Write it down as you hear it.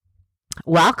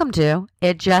Welcome to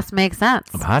It Just Makes Sense,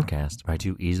 A podcast by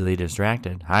two easily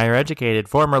distracted, higher educated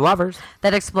former lovers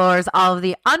that explores all of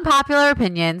the unpopular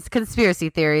opinions, conspiracy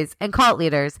theories, and cult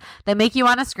leaders that make you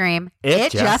want to scream,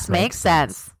 It just makes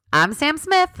sense. I'm Sam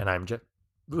Smith. And I'm Jeff.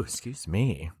 Excuse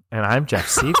me. And I'm Jeff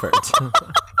Seifert.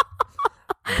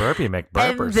 Burpee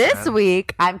McBurpers. And this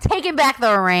week, I'm taking back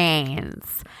the reins.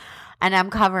 And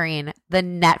I'm covering the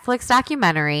Netflix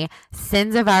documentary,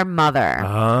 Sins of Our Mother,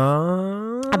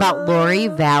 about Lori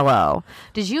Vallow.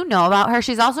 Did you know about her?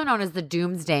 She's also known as the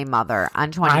Doomsday Mother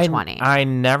on 2020. I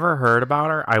never heard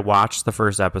about her. I watched the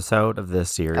first episode of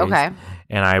this series. Okay.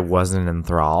 And I wasn't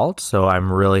enthralled. So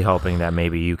I'm really hoping that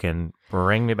maybe you can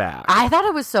bring me back. I thought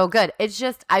it was so good. It's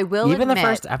just, I will Even admit, the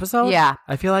first episode? Yeah.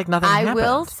 I feel like nothing happened. I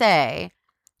will say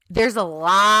there's a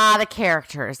lot of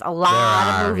characters, a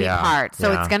lot of moving parts.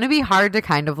 So it's going to be hard to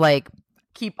kind of like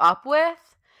keep up with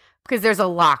because there's a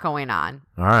lot going on.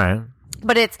 All right.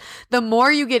 But it's the more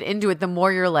you get into it, the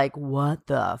more you're like, what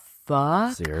the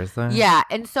fuck? Seriously? Yeah.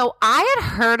 And so I had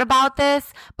heard about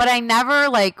this, but I never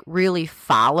like really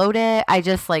followed it. I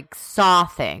just like saw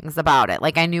things about it.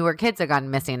 Like I knew her kids had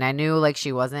gone missing. I knew like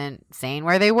she wasn't saying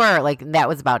where they were. Like that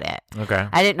was about it. Okay.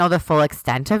 I didn't know the full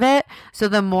extent of it. So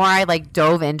the more I like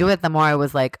dove into it, the more I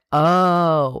was like,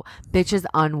 oh, bitch is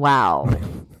unwell.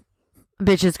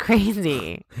 Bitch is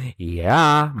crazy.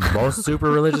 Yeah. Most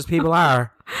super religious people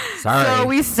are. Sorry. So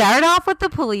we start off with the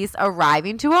police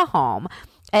arriving to a home.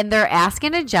 And they're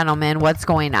asking a gentleman what's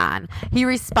going on. He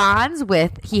responds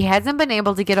with, he hasn't been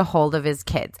able to get a hold of his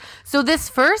kids. So this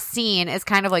first scene is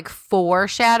kind of like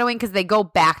foreshadowing because they go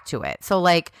back to it. So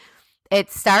like it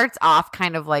starts off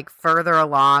kind of like further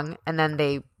along and then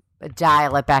they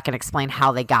dial it back and explain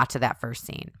how they got to that first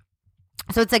scene.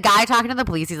 So it's a guy talking to the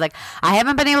police. He's like, I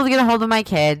haven't been able to get a hold of my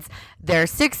kids. They're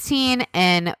 16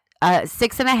 and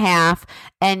 6.5.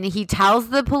 And he tells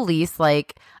the police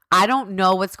like, I don't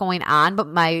know what's going on, but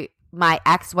my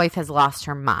ex-wife has lost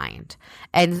her mind.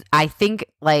 And I think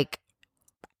that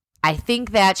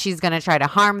she's going to try to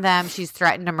harm them. She's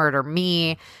threatened to murder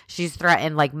me. She's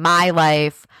threatened like my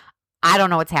life. I don't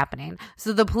know what's happening.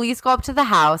 So the police go up to the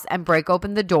house and break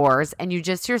open the doors and you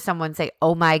just hear someone say,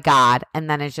 oh my God. And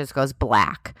then it just goes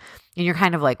black. And you're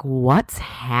kind of like, what's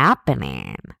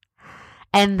happening?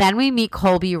 And then we meet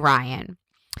Colby Ryan.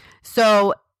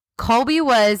 So Colby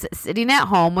was sitting at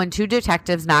home when two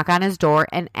detectives knock on his door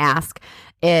and ask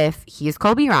if he's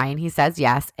Colby Ryan. He says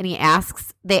yes. And they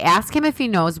ask him if he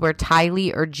knows where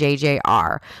Tylee or JJ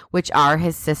are, which are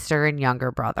his sister and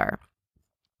younger brother.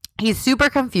 He's super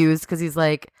confused because he's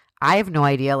like, I have no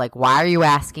idea. Like, why are you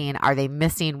asking? Are they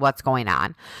missing? What's going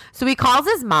on? So he calls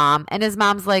his mom and his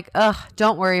mom's like, ugh,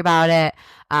 don't worry about it.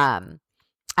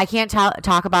 I can't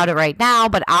talk about it right now,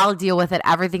 but I'll deal with it.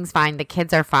 Everything's fine. The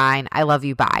kids are fine. I love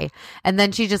you. Bye. And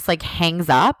then she just like hangs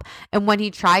up. And when he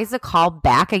tries to call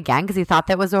back again, because he thought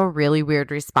that was a really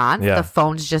weird response, the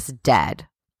phone's just dead.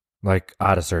 Like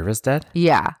out of service dead?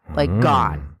 Yeah. Like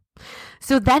gone.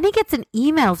 So then he gets an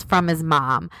emails from his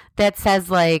mom that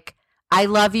says like, I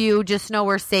love you. Just know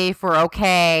we're safe. We're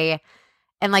okay.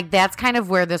 And like that's kind of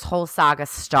where this whole saga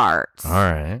starts. All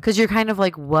right. Because you're kind of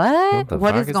like, what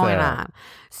is going on?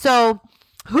 So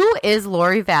who is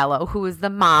Lori Vallow, who is the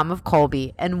mom of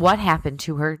Colby, and what happened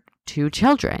to her two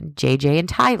children, JJ and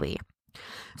Tylee?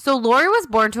 So Lori was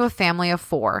born to a family of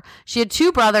 4. She had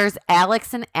 2 brothers,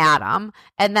 Alex and Adam,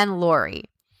 and then Lori.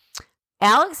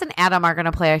 Alex and Adam are going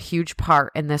to play a huge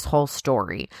part in this whole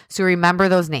story. So remember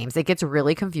those names. It gets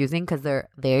really confusing because they're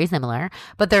very similar,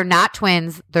 but they're not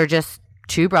twins. They're just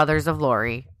 2 brothers of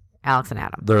Lori, Alex and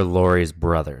Adam. They're Lori's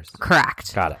brothers.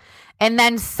 Correct. Got it. And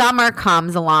then Summer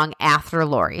comes along after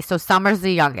Lori. So Summer's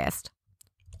the youngest.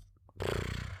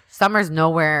 Summer's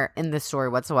nowhere in this story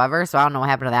whatsoever, so I don't know what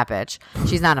happened to that bitch.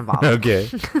 She's not involved. Okay.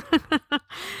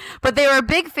 But they were a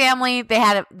big family.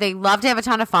 They loved to have a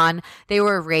ton of fun. They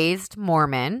were raised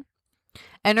Mormon.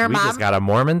 And her mom just got a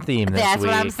Mormon theme this That's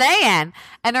week. what I'm saying.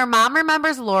 And her mom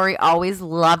remembers Lori always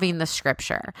loving the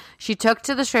scripture. She took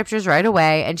to the scriptures right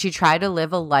away, and she tried to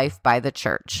live a life by the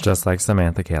church. Just like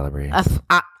Samantha Calabrese.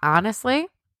 Honestly,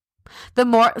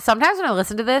 sometimes when I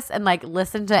listen to this and like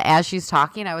listen to as she's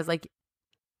talking, I was like,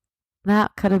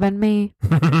 that could have been me.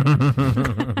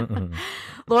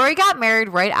 Lori got married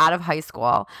right out of high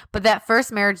school, but that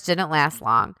first marriage didn't last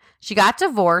long. She got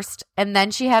divorced, and then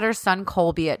she had her son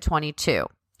Colby at 22.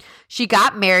 She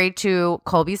got married to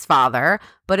Colby's father,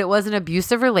 but it was an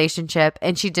abusive relationship,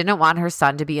 and she didn't want her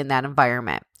son to be in that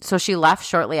environment. So she left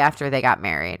shortly after they got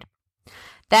married.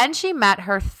 Then she met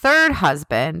her third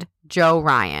husband, Joe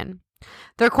Ryan.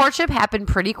 Their courtship happened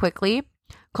pretty quickly.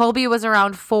 Colby was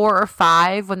around 4 or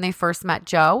 5 when they first met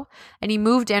Joe, and he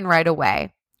moved in right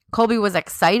away. Colby was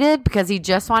excited because he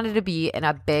just wanted to be in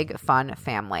a big, fun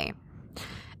family.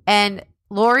 And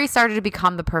Lori started to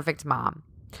become the perfect mom.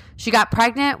 She got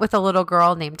pregnant with a little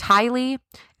girl named Tylee,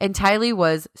 and Tylee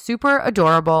was super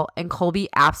adorable, and Colby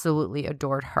absolutely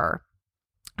adored her.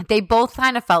 They both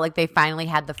kind of felt like they finally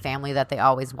had the family that they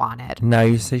always wanted. Now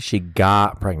you say she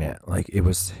got pregnant. Like it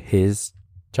was his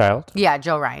child? Yeah,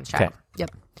 Joe Ryan's child. Okay.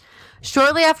 Yep.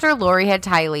 Shortly after Lori had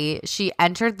Tylee, she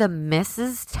entered the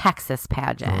Mrs. Texas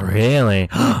pageant. Really?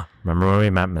 Remember when we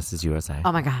met Mrs. USA?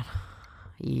 Oh my God.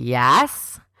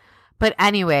 Yes. But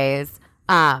anyways,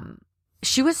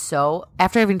 she was so,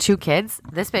 after having 2 kids,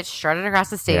 this bitch strutted across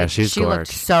the stage. Yeah, she looked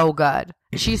gorgeous. so good.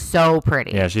 She's so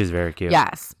pretty. Yeah, she's very cute.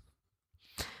 Yes.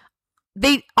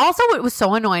 They also, what was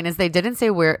so annoying is they didn't say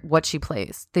what she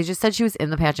plays. They just said she was in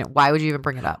the pageant. Why would you even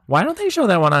bring it up? Why don't they show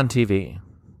that one on TV?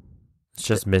 It's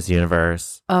just Miss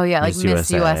Universe. Oh yeah, like Miss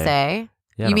USA.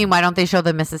 Yeah, You mean why don't they show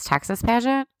the Mrs. Texas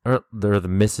pageant? or they're the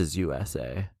Mrs.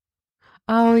 USA?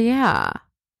 Oh yeah.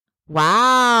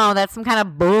 Wow, that's some kind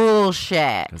of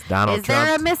bullshit. Because Donald Is Trump.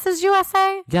 there a Mrs.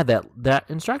 USA? Yeah, that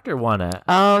instructor won it.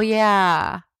 Oh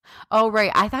yeah. Oh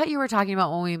right. I thought you were talking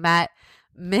about when we met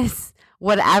Miss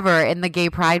whatever in the gay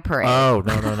pride parade. Oh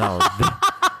no.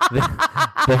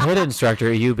 The hit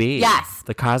instructor at UB. Yes.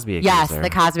 The Cosby accuser. Yes, the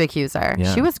Cosby accuser.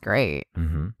 Yeah. She was great.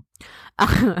 Mm-hmm.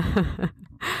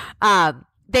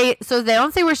 They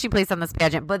don't say where she placed on this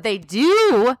pageant, but they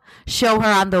do show her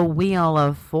on the Wheel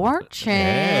of Fortune.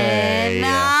 Hey.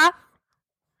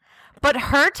 But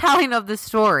her telling of the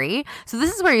story, so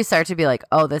this is where you start to be like,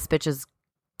 oh, this bitch is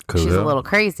she's a little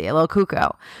crazy, a little cuckoo.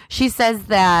 She says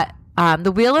that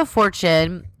the Wheel of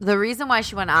Fortune, the reason why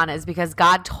she went on is because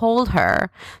God told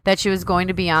her that she was going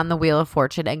to be on the Wheel of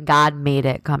Fortune, and God made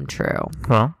it come true.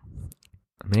 Well,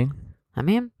 I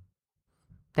mean,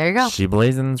 there you go. she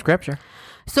believes in scripture.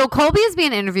 So Colby is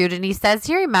being interviewed, and he says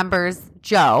he remembers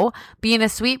Joe being a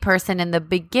sweet person in the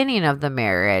beginning of the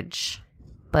marriage.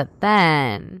 But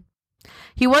then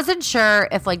he wasn't sure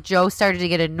if like Joe started to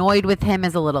get annoyed with him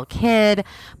as a little kid,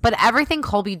 but everything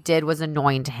Colby did was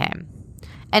annoying to him.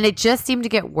 And it just seemed to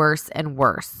get worse and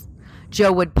worse.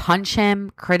 Joe would punch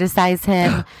him, criticize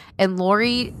him, and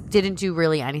Lori didn't do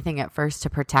really anything at first to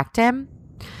protect him.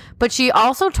 But she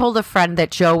also told a friend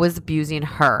that Joe was abusing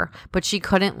her, but she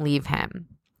couldn't leave him.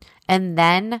 And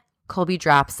then Colby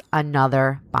drops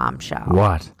another bombshell.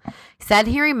 What? He said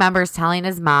he remembers telling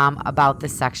his mom about the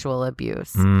sexual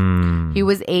abuse. He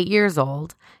was 8 years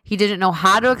old. He didn't know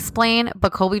how to explain,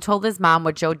 but Colby told his mom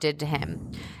what Joe did to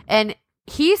him. And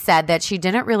he said that she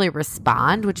didn't really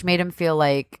respond, which made him feel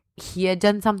like he had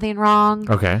done something wrong.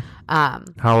 Okay. How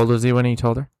old was he when he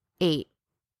told her? 8.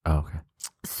 Oh, okay.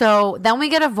 So then we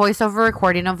get a voiceover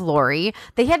recording of Lori.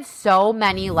 They had so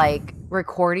many like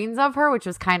recordings of her, which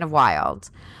was kind of wild.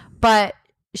 But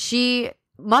she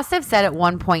must have said at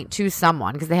one point to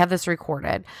someone, because they have this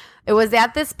recorded, it was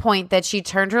at this point that she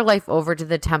turned her life over to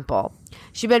the temple.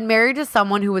 She'd been married to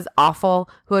someone who was awful,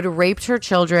 who had raped her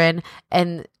children,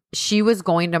 and she was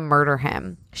going to murder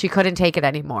him. She couldn't take it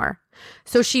anymore.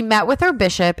 So she met with her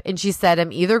bishop and she said,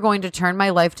 I'm either going to turn my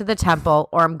life to the temple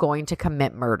or I'm going to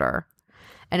commit murder.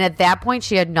 And at that point,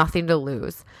 she had nothing to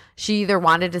lose. She either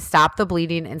wanted to stop the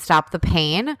bleeding and stop the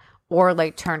pain or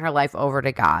like turn her life over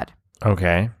to God.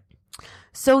 Okay.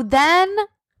 So then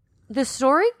the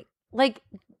story, like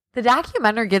the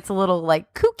documentary gets a little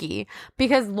like kooky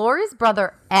because Lori's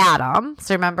brother Adam,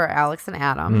 so remember Alex and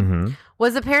Adam,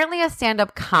 was apparently a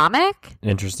stand-up comic.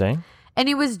 Interesting. And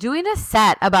he was doing a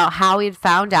set about how he had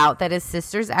found out that his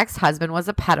sister's ex-husband was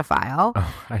a pedophile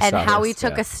and how he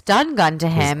took a stun gun to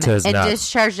him and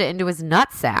discharged it into his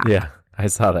nutsack. Yeah, I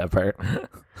saw that part.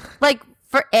 Like,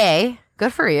 for A,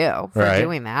 good for you for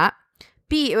doing that.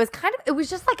 B, it was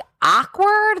just like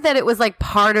awkward that it was like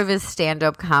part of his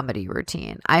stand-up comedy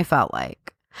routine, I felt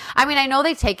like. I mean, I know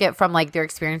they take it from like their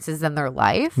experiences in their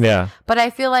life. Yeah. But I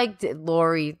feel like, did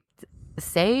Lori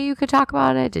say you could talk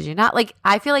about it? Did you not? Like,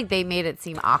 I feel like they made it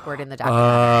seem awkward in the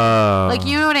documentary. Like,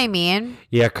 you know what I mean?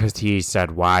 Yeah, because he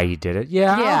said why he did it.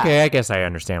 Yeah, okay, I guess I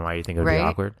understand why you think it would be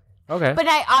awkward. Okay. But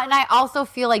I also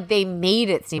feel like they made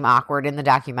it seem awkward in the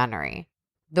documentary,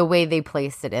 the way they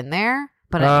placed it in there.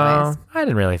 But anyways. I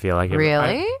didn't really feel like it.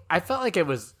 Really? I felt like it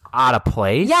was out of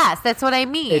place. Yes, that's what I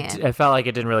mean. I felt like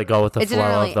it didn't really go with the flow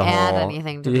really of the add whole.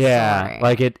 anything to the story.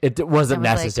 Like it wasn't It was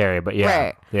necessary, like, but yeah.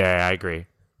 right. Yeah, I agree.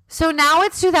 So now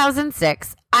it's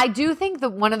 2006. I do think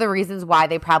that one of the reasons why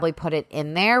they probably put it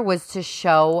in there was to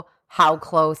show how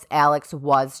close Alex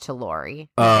was to Lori.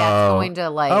 That's going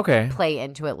to play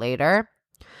into it later.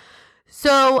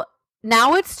 So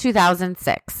now it's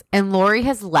 2006 and Lori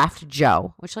has left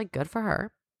Joe, which like good for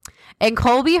her. And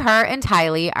Colby, her, and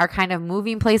Tylee are kind of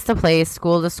moving place to place,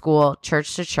 school to school,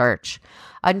 church to church,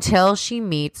 until she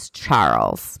meets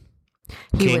Charles.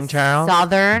 He King was Charles?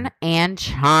 Southern and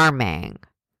charming.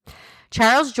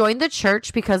 Charles joined the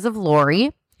church because of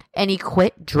Lori, and he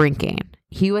quit drinking.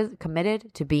 He was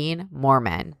committed to being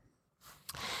Mormon.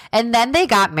 And then they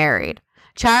got married.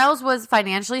 Charles was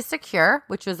financially secure,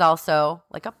 which was also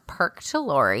like a perk to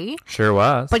Lori. Sure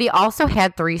was. But he also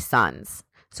had 3 sons.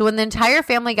 So when the entire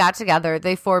family got together,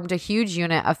 they formed a huge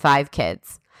unit of 5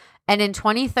 kids. And in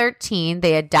 2013,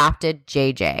 they adopted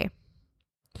JJ.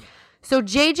 So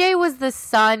JJ was the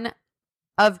son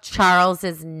of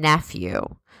Charles's nephew.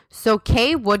 So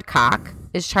Kay Woodcock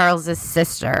is Charles's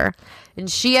sister, and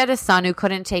she had a son who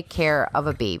couldn't take care of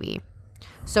a baby.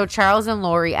 So Charles and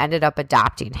Lori ended up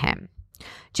adopting him.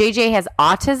 JJ has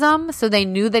autism, so they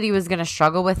knew that he was going to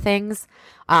struggle with things,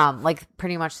 like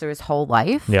pretty much through his whole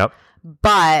life. Yep.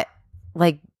 But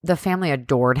like the family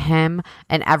adored him,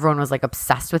 and everyone was like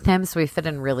obsessed with him, so he fit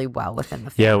in really well within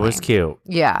the family. Yeah, it was cute.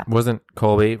 Yeah. Wasn't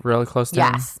Colby really close to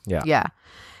him? Yes. Yeah. Yeah.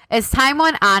 As time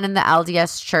went on and the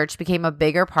LDS church became a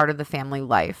bigger part of the family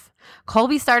life,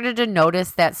 Colby started to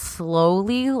notice that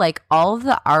slowly, like all of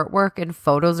the artwork and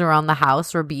photos around the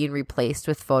house were being replaced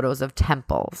with photos of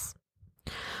temples.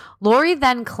 Lori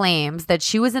then claims that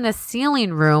she was in a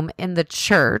ceiling room in the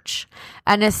church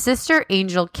and his sister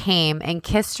Angel came and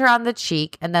kissed her on the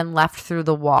cheek and then left through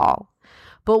the wall.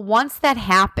 But once that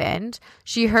happened,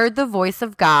 she heard the voice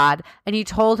of God and he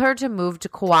told her to move to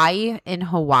Kauai in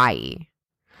Hawaii.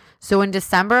 So in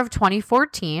December of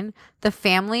 2014, the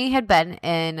family had been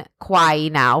in Kauai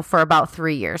now for about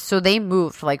 3 years. So they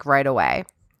moved like right away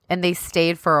and they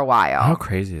stayed for a while. How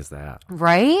crazy is that?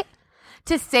 Right?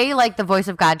 To say like the voice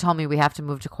of God told me we have to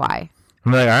move to Kauai.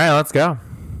 I'm like, all right, let's go.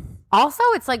 Also,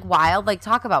 it's like wild. Like,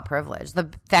 talk about privilege. The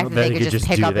fact that they could just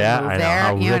pick do up that. and I move know. there.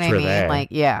 How You know what rich I were mean? they? Like,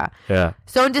 yeah. Yeah.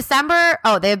 So in December,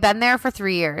 they've been there for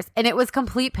 3 years, and it was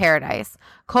complete paradise.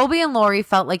 Colby and Lori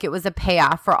felt like it was a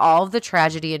payoff for all of the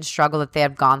tragedy and struggle that they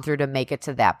had gone through to make it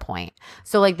to that point.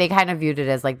 So, like, they kind of viewed it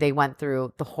as like they went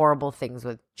through the horrible things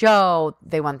with Joe.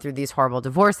 They went through these horrible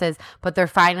divorces, but they're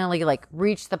finally like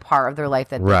reached the part of their life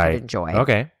that they could enjoy.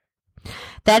 Okay.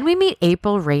 Then we meet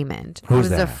April Raymond, who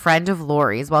Who's was a that? friend of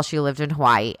Lori's while she lived in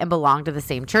Hawaii and belonged to the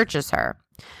same church as her.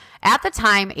 At the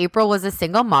time, April was a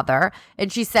single mother,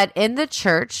 and she said in the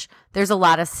church, there's a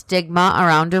lot of stigma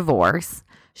around divorce.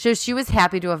 So she was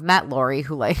happy to have met Lori,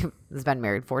 who like has been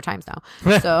married 4 times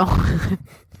now. So,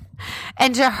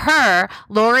 and to her,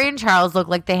 Lori and Charles looked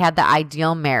like they had the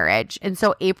ideal marriage. And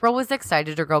so April was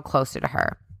excited to grow closer to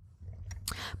her.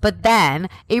 But then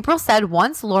April said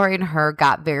once Lori and her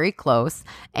got very close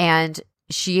and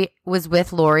she was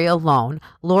with Lori alone,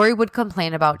 Lori would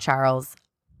complain about Charles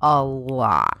a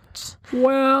lot.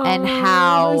 Well, And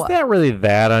how- is that really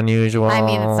that unusual? I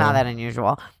mean, it's not that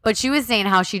unusual. But she was saying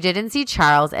how she didn't see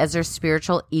Charles as her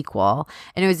spiritual equal,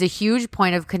 and it was a huge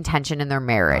point of contention in their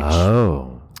marriage.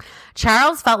 Oh.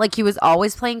 Charles felt like he was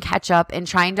always playing catch up and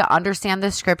trying to understand the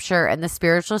scripture and the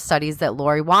spiritual studies that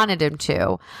Lori wanted him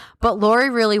to. But Lori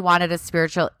really wanted a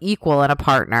spiritual equal and a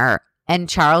partner, and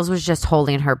Charles was just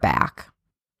holding her back.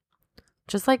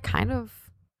 Just like kind of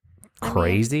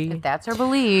Crazy. if that's her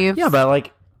belief. Yeah, but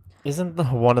like, isn't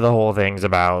one of the whole things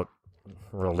about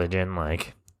religion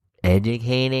like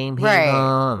educating people, Right,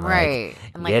 and, like, right.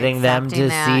 And, like, getting them accepting to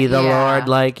that, see the yeah. Lord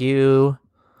like you?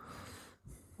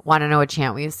 Want to know what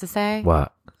chant we used to say?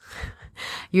 What?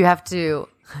 You have to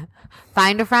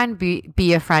find a friend,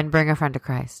 be a friend, bring a friend to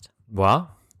Christ. Well,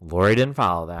 Lori didn't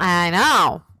follow that. I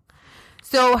know.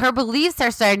 So her beliefs are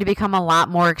starting to become a lot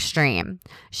more extreme.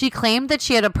 She claimed that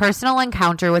she had a personal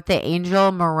encounter with the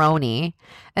angel Moroni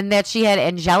and that she had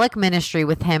angelic ministry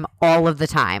with him all of the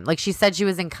time. Like she said she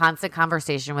was in constant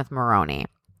conversation with Moroni.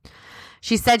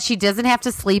 She said she doesn't have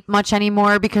to sleep much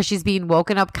anymore because she's being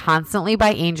woken up constantly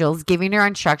by angels giving her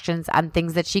instructions on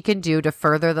things that she can do to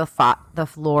further the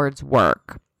Lord's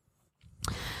work.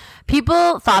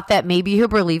 People thought that maybe her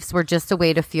beliefs were just a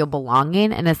way to feel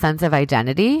belonging and a sense of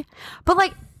identity. But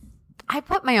like, I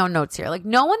put my own notes here. Like,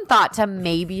 no one thought to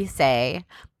maybe say,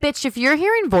 bitch, if you're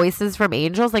hearing voices from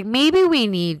angels, like maybe we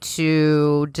need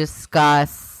to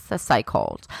discuss a psych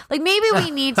hold. Like maybe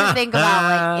we need to think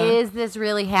about like, is this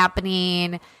really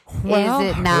happening? Well,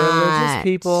 is it not? religious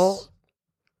people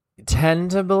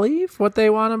tend to believe what they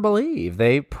want to believe.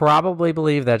 They probably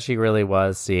believe that she really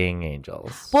was seeing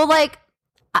angels. Well,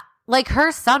 like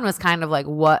her son was kind of like,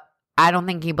 what? I don't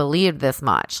think he believed this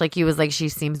much. Like he was like, she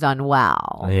seems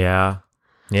unwell. Yeah.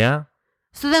 Yeah.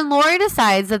 So then Lori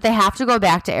decides that they have to go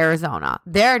back to Arizona.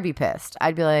 There I'd be pissed.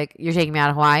 I'd be like, you're taking me out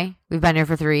of Hawaii? We've been here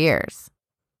for 3 years.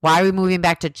 Why are we moving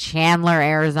back to Chandler,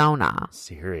 Arizona?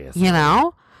 Seriously. You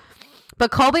know?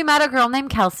 But Colby met a girl named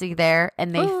Kelsey there,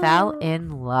 and they fell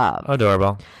in love.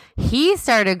 Adorable. He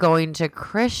started going to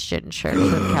Christian church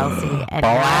with Kelsey and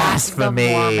not the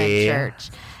Mormon church.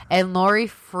 And Lori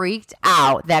freaked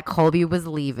out that Colby was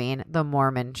leaving the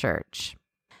Mormon church.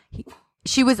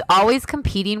 She was always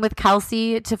competing with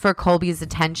Kelsey for Colby's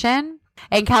attention.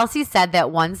 And Kelsey said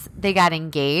that once they got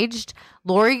engaged,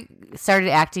 Lori started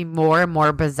acting more and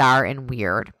more bizarre and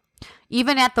weird.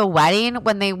 Even at the wedding,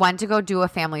 when they went to go do a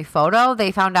family photo,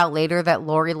 they found out later that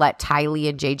Lori let Tylee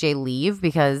and JJ leave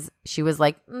because she was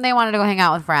like, they wanted to go hang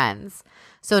out with friends.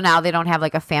 So now they don't have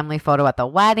like a family photo at the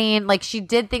wedding. Like she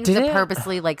did things to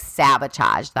purposely like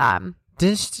sabotage them.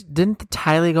 Didn't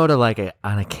Tylee go to like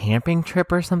on a camping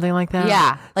trip or something like that?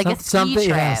 Yeah, like a ski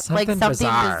trip, like something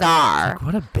bizarre. Like,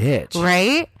 what a bitch,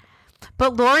 right?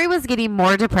 But Lori was getting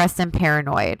more depressed and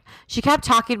paranoid. She kept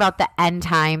talking about the end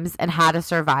times and how to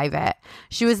survive it.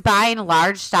 She was buying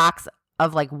large stocks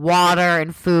of like water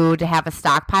and food to have a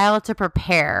stockpile to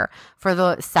prepare for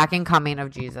the second coming of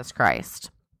Jesus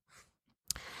Christ.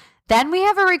 Then we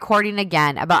have a recording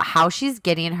again about how she's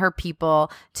getting her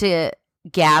people to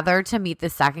gather to meet the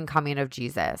second coming of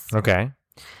Jesus. Okay.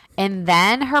 And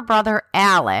then her brother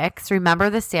Alex, remember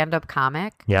the stand-up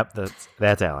comic? Yep,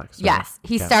 that's Alex. Right? Yes,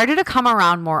 he started to come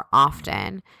around more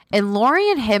often. And Lori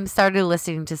and him started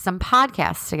listening to some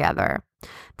podcasts together.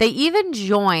 They even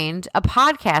joined a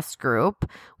podcast group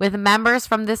with members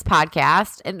from this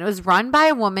podcast, and it was run by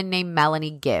a woman named Melanie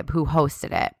Gibb, who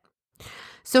hosted it.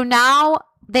 So now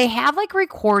they have like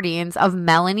recordings of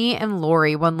Melanie and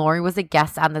Lori when Lori was a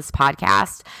guest on this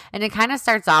podcast. And it kind of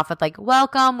starts off with like,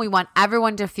 welcome. We want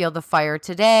everyone to feel the fire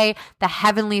today, the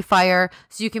heavenly fire,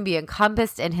 so you can be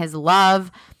encompassed in his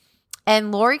love.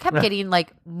 And Lori kept getting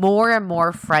like more and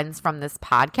more friends from this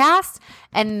podcast.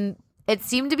 And it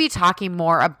seemed to be talking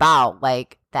more about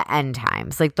like the end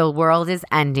times. Like the world is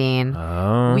ending.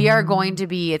 We are going to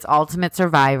be its ultimate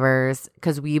survivors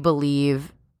because we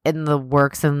believe in the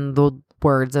works and the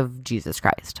words of Jesus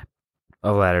Christ.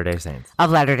 Of Latter-day Saints.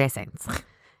 Of Latter-day Saints.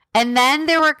 And then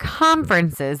there were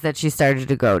conferences that she started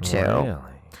to go to. Really?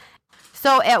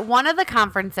 So at one of the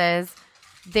conferences,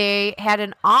 they had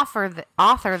an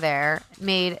author there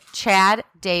named Chad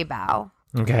Daybell.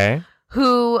 Okay.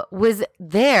 Who was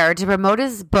there to promote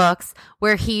his books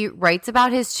where he writes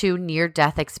about his 2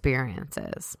 near-death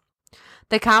experiences.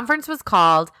 The conference was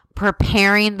called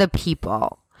Preparing the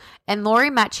People. And Lori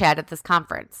met Chad at this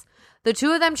conference. The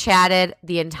 2 of them chatted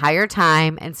the entire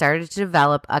time and started to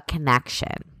develop a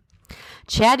connection.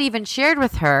 Chad even shared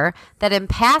with her that in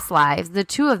past lives, the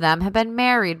 2 of them had been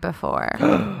married before.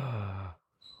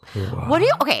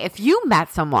 Okay, if you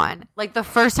met someone, like the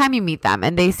first time you meet them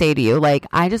and they say to you, like,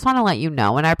 I just want to let you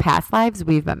know in our past lives,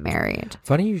 we've been married.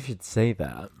 Funny you should say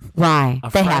that. Why?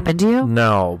 They happened to you?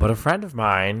 No, but a friend of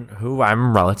mine who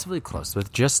I'm relatively close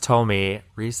with just told me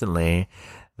recently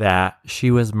that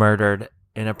she was murdered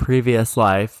in a previous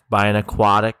life by an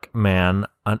aquatic man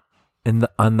on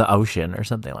the ocean or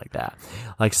something like that.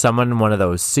 Like someone in one of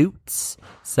those suits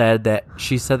said that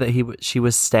she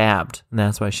was stabbed, and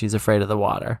that's why she's afraid of the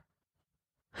water.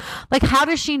 Like, how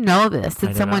does she know this?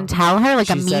 Did someone tell her, like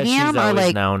she a medium, she's or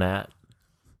like known it?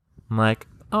 I'm like,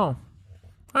 oh,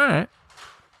 all right,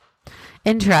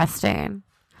 interesting.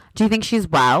 Do you think she's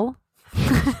well?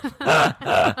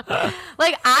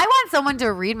 Like, I want someone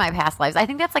to read my past lives. I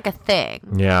think that's like a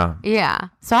thing. Yeah.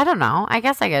 So I don't know. I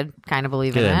guess I could kind of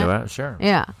believe Get in into it. Sure.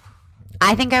 Yeah.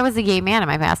 I think I was a gay man in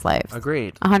my past lives.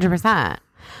 Agreed. 100%.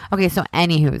 Okay, so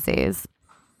anywhoosies.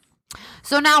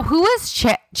 So now, who is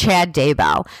Chad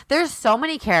Daybell? There's so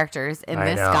many characters in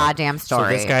this goddamn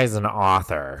story. So this guy's an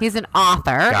author. He's an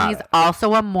author. And he's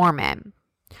also a Mormon.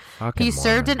 He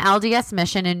served an LDS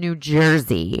mission in New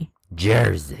Jersey.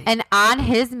 And on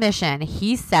his mission,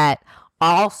 he set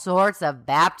all sorts of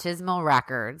baptismal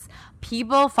records.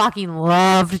 People fucking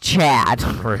loved Chad.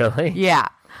 Really? Yeah.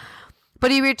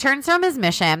 But he returns from his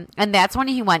mission, and that's when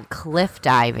he went cliff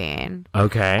diving.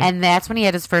 Okay. And that's when he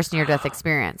had his first near-death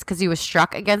experience, because he was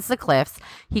struck against the cliffs.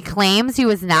 He claims he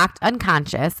was knocked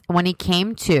unconscious. When he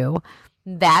came to,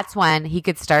 that's when he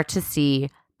could start to see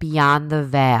beyond the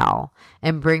veil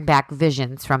and bring back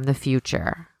visions from the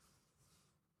future.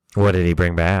 What did he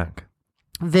bring back?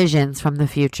 Visions from the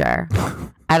future.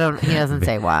 He doesn't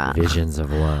say what. Visions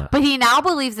of what? But he now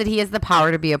believes that he has the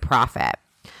power to be a prophet.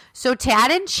 So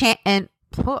Chad and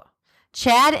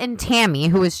Tammy,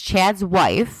 who is Chad's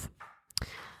wife,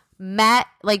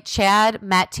 Chad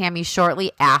met Tammy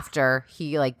shortly after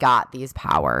he like got these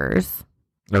powers.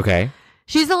 Okay.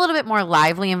 She's a little bit more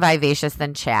lively and vivacious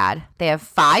than Chad. They have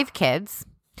 5 kids.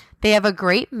 They have a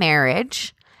great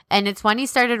marriage. And it's when he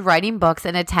started writing books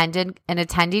and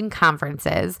attending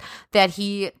conferences that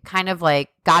he kind of like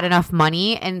got enough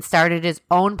money and started his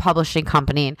own publishing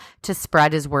company to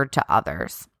spread his word to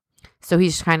others. So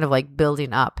he's kind of like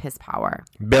building up his power.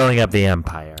 Building up the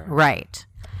empire. Right.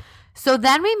 So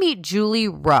then we meet Julie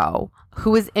Rowe,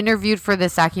 who was interviewed for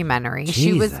this documentary.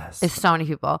 Jesus. So many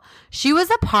people. She was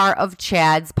a part of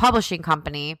Chad's publishing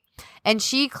company, and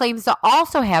she claims to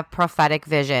also have prophetic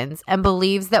visions and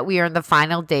believes that we are in the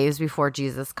final days before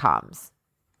Jesus comes.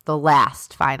 The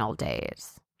last final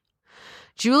days.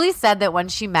 Julie said that when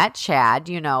she met Chad,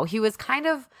 he was kind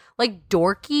of like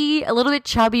dorky, a little bit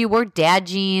chubby, wore dad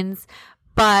jeans,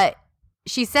 but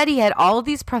she said he had all of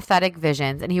these prophetic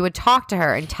visions, and he would talk to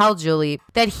her and tell Julie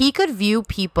that he could view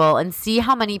people and see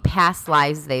how many past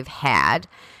lives they've had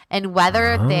and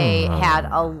whether they had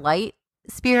a light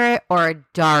spirit or a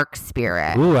dark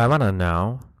spirit. Ooh, I want to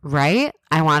know. Right?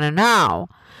 I want to know.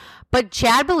 But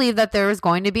Chad believed that there was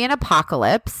going to be an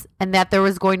apocalypse and that there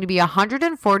was going to be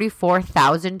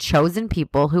 144,000 chosen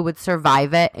people who would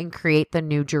survive it and create the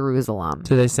New Jerusalem.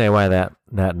 Do they say why that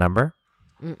number?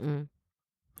 Mm-mm.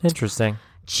 Interesting.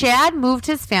 Chad moved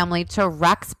his family to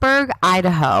Rexburg,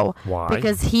 Idaho. Why?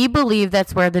 Because he believed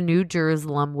that's where the New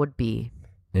Jerusalem would be.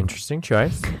 Interesting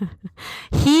choice.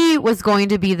 He was going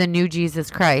to be the new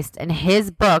Jesus Christ, and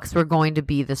his books were going to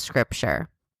be the scripture.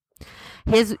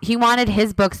 He wanted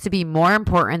his books to be more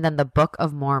important than the Book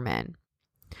of Mormon.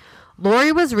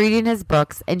 Lori was reading his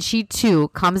books, and she too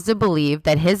comes to believe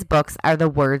that his books are the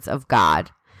words of God.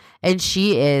 And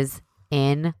she is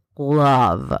in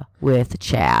love with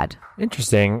Chad.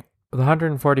 Interesting. The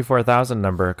 144,000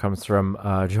 number comes from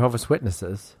Jehovah's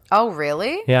Witnesses. Oh,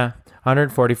 really? Yeah.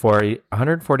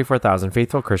 144,000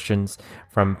 faithful Christians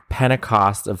from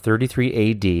Pentecost of 33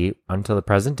 AD until the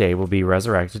present day will be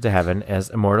resurrected to heaven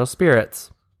as immortal spirits.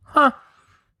 Huh.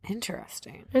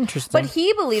 Interesting. Interesting. But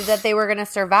he believed that they were going to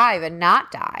survive and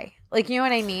not die. Like, you know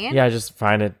what I mean? Yeah, I just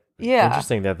find it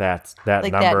interesting that that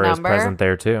Like number that is present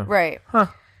there too. Right. Huh.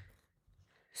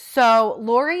 So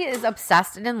Lori is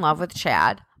obsessed and in love with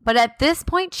Chad. But at this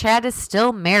point, Chad is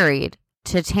still married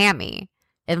to Tammy.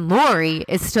 And Lori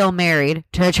is still married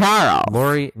to Charles.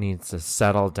 Lori needs to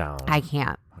settle down. I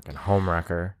can't. Fucking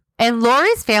homewrecker. And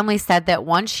Lori's family said that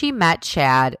once she met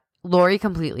Chad, Lori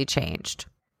completely changed.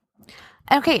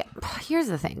 Okay, here's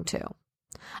the thing, too.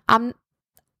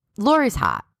 Lori's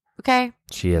hot, okay?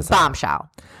 She is bombshell.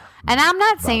 And I'm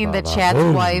not saying that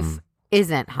Chad's wife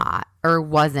isn't hot or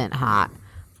wasn't hot,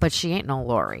 but she ain't no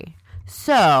Lori.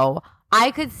 So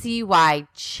I could see why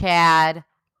Chad,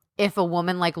 if a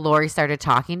woman like Lori started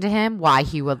talking to him, why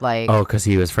he would like... Oh, because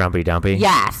he was frumpy dumpy?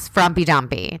 Yes, frumpy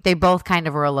dumpy. They both kind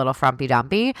of were a little frumpy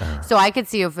dumpy. So I could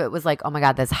see if it was like, oh my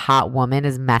God, this hot woman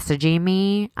is messaging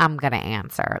me, I'm going to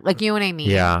answer. Like, you know what I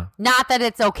mean? Yeah. Not that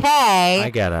it's okay.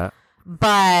 I get it.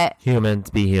 But...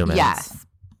 Humans be humans. Yes.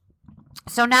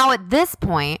 So now at this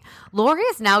point, Lori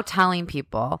is now telling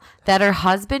people that her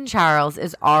husband Charles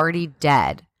is already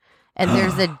dead. And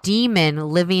there's a demon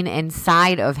living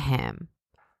inside of him.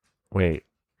 Wait.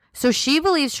 So she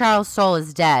believes Charles' soul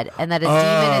is dead and that a demon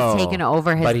has taken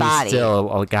over his body. But he's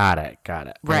still... got it.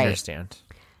 Right. I understand.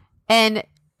 And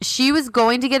she was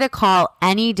going to get a call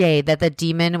any day that the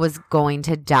demon was going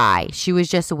to die. She was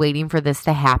just waiting for this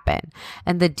to happen.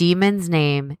 And the demon's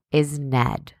name is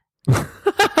Ned.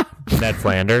 Ned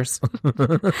Flanders.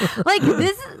 Like,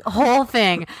 this whole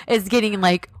thing is getting,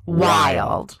 like,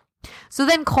 wild. So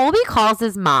then Colby calls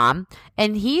his mom,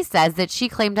 and he says that she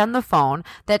claimed on the phone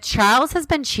that Charles has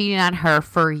been cheating on her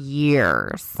for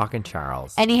years. Fucking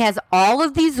Charles. And he has all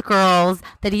of these girls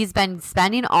that he's been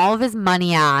spending all of his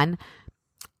money on,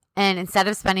 and instead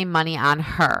of spending money on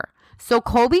her. So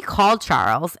Colby called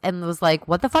Charles and was like,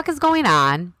 what the fuck is going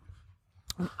on?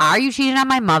 Are you cheating on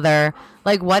my mother?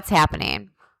 Like, what's happening?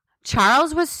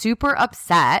 Charles was super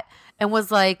upset and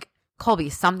was like,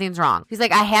 Colby, something's wrong. He's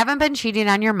like, I haven't been cheating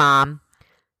on your mom,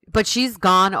 but she's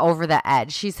gone over the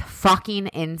edge. She's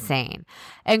fucking insane.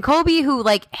 And Colby, who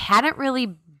like hadn't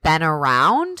really been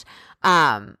around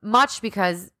much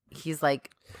because he's like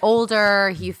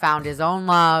older, he found his own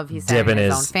love, he's having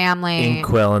his own family.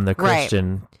 Inkwell in the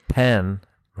Christian pen,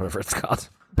 whatever it's called.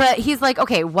 But he's like,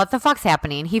 okay, what the fuck's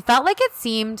happening? He felt like it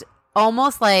seemed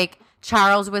almost like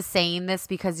Charles was saying this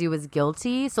because he was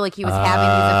guilty. So, like, he was having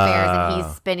these affairs and he's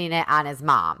spinning it on his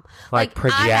mom. Like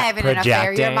I'm having an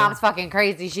affair. Your mom's fucking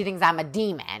crazy. She thinks I'm a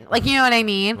demon. Like, you know what I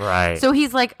mean? Right. So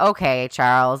he's like, okay,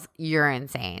 Charles, you're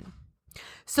insane.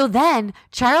 So then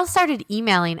Charles started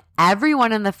emailing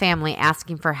everyone in the family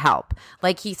asking for help.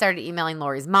 Like he started emailing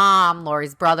Lori's mom,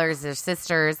 Lori's brothers, their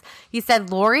sisters. He said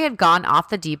Lori had gone off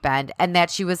the deep end and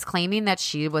that she was claiming that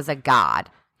she was a god.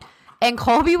 And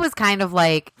Colby was kind of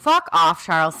like, fuck off,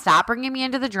 Charles. Stop bringing me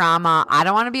into the drama. I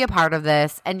don't want to be a part of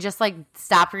this. And just like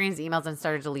stopped reading his emails and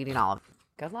started deleting all of them.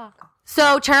 Good luck.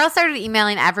 So Charles started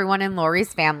emailing everyone in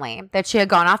Lori's family that she had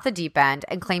gone off the deep end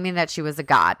and claiming that she was a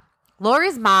god.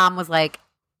 Lori's mom was like,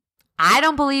 I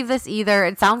don't believe this either.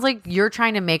 It sounds like you're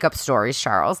trying to make up stories,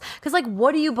 Charles. Because, like,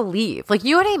 what do you believe? Like,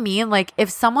 you know what I mean? Like,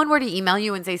 if someone were to email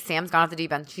you and say Sam's gone off the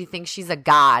deep end, she thinks she's a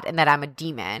god and that I'm a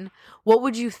demon, what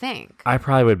would you think? I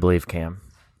probably would believe Cam.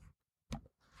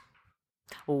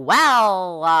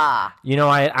 Well,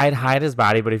 I'd hide his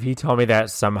body, but if he told me that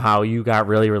somehow you got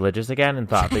really religious again and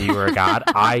thought that you were a god,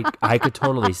 I could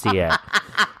totally see it.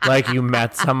 Like you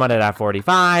met someone at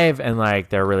F45 and like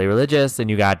they're really religious and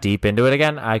you got deep into it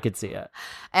again, I could see it.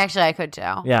 Actually, I could too.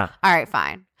 Yeah. All right,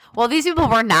 fine. Well, these people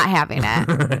were not having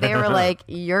it. They were like,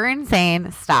 you're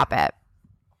insane. Stop it.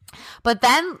 But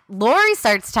then Lori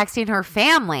starts texting her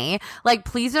family, like,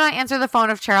 please do not answer the phone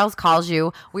if Charles calls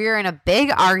you. We are in a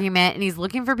big argument and he's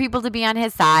looking for people to be on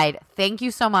his side. Thank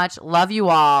you so much. Love you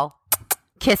all.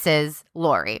 Kisses,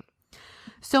 Lori.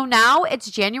 So now it's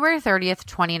January 30th,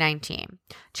 2019.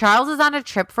 Charles is on a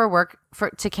trip for work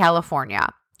to California.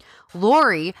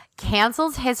 Lori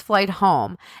cancels his flight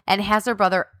home and has her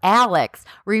brother Alex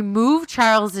remove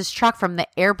Charles's truck from the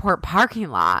airport parking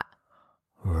lot.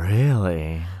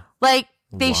 Really? Like,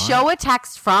 they show a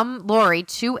text from Lori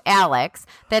to Alex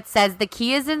that says the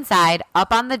key is inside,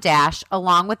 up on the dash,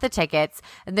 along with the tickets,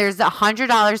 and there's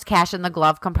 $100 cash in the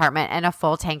glove compartment and a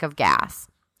full tank of gas.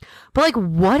 But, like,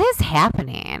 what is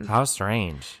happening? How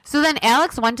strange. So then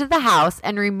Alex went to the house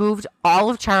and removed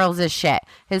all of Charles's shit.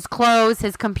 His clothes,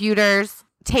 his computers,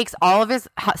 takes all of his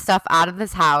stuff out of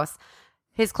this house.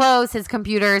 His clothes, his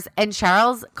computers, and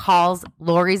Charles calls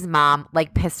Lori's mom,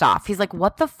 like, pissed off. He's like,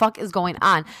 what the fuck is going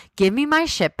on? Give me my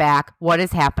shit back. What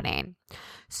is happening?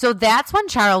 So that's when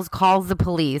Charles calls the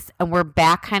police, and we're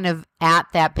back kind of at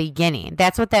that beginning.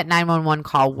 That's what that 911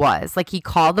 call was. Like, he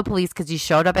called the police because he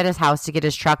showed up at his house to get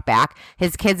his truck back.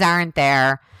 His kids aren't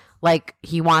there. Like,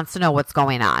 he wants to know what's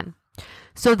going on.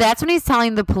 So that's when he's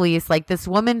telling the police, like, this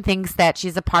woman thinks that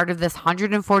she's a part of this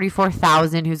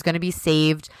 144,000 who's going to be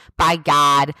saved by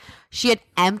God. She had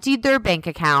emptied their bank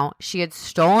account. She had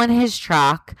stolen his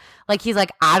truck. Like, he's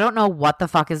like, I don't know what the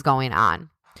fuck is going on.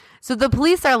 So the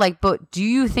police are like, but do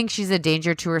you think she's a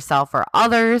danger to herself or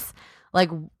others? Like,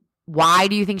 why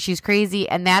do you think she's crazy?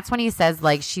 And that's when he says,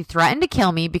 like, she threatened to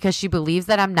kill me because she believes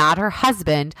that I'm not her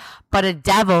husband, but a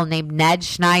devil named Ned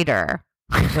Schneider.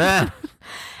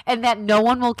 And that no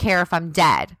one will care if I'm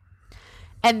dead.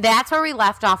 And that's where we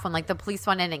left off when, like, the police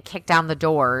went in and kicked down the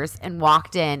doors and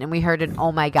walked in and we heard an,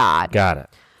 oh my God. Got it.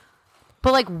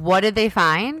 But, like, what did they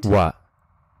find? What?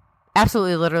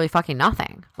 Absolutely, literally fucking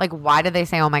nothing. Like, why did they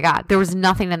say, oh my God? There was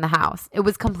nothing in the house. It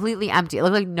was completely empty. It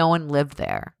looked like no one lived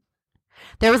there.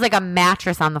 There was like a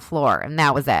mattress on the floor and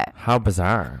that was it. How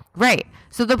bizarre. Right.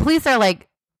 So the police are like,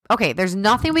 okay, there's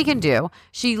nothing we can do.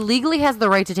 She legally has the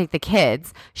right to take the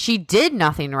kids. She did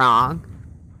nothing wrong.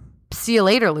 See you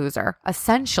later, loser,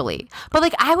 essentially. But,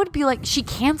 like, I would be like, she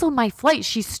canceled my flight.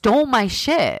 She stole my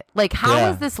shit. Like,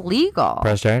 how is this legal?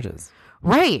 Press charges.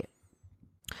 Right.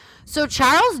 So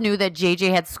Charles knew that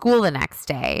JJ had school the next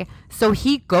day. So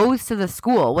he goes to the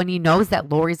school when he knows that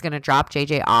Lori's going to drop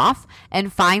JJ off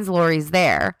and finds Lori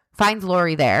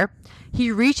there. He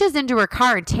reaches into her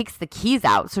car and takes the keys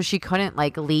out so she couldn't,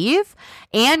 like, leave,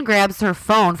 and grabs her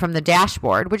phone from the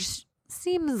dashboard, which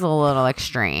seems a little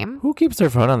extreme. Who keeps their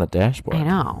phone on the dashboard? I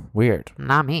know. Weird.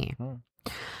 Not me.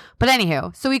 But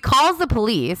anywho, so he calls the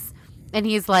police and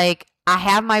he's like, I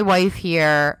have my wife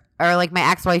here, or like my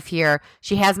ex-wife here.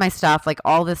 She has my stuff, like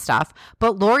all this stuff.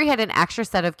 But Lori had an extra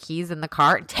set of keys in the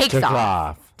car. Took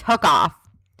off.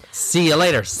 See you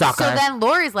later, sucker. So then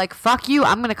Lori's like, fuck you.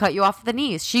 I'm going to cut you off at the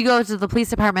knees. She goes to the police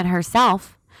department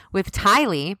herself with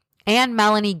Tylee and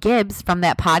Melanie Gibbs from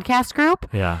that podcast group.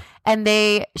 Yeah. And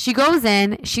she goes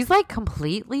in. She's like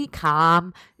completely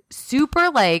calm, super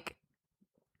like,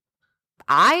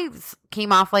 I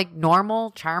came off like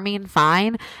normal, charming,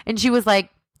 fine. And she was like,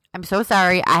 I'm so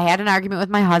sorry. I had an argument with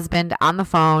my husband on the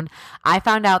phone. I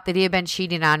found out that he had been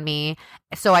cheating on me.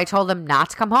 So I told him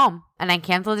not to come home and I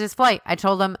canceled his flight. I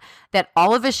told him that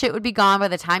all of his shit would be gone by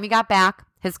the time he got back.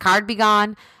 His card be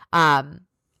gone.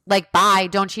 Like, bye.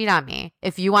 Don't cheat on me.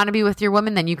 If you want to be with your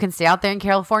woman, then you can stay out there in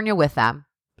California with them.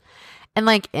 And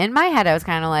like in my head, I was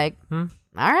kind of like, all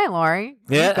right, Lori.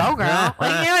 Yeah. Go, girl.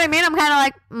 Like, you know what I mean? I'm kind of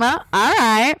like, well, all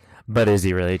right. But is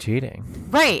he really cheating?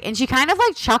 Right. And she kind of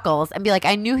like chuckles and be like,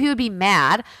 I knew he would be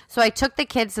mad. So I took the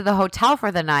kids to the hotel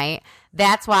for the night.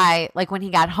 That's why, like, when he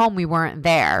got home, we weren't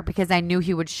there because I knew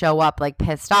he would show up like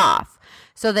pissed off.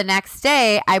 So the next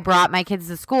day I brought my kids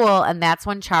to school, and that's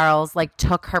when Charles like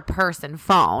took her purse and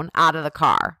phone out of the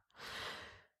car.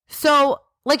 So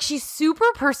like, she's super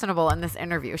personable in this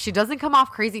interview. She doesn't come off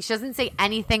crazy. She doesn't say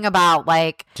anything about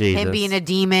like him being a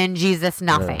demon, Jesus,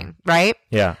 nothing, right?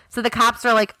 Yeah. So the cops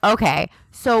are like, okay,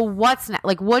 so what's next?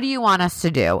 Like, what do you want us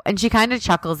to do? And she kind of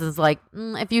chuckles and is like,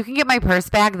 if you can get my purse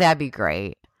back, that'd be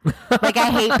great. Like, I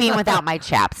hate being without my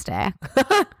chapstick.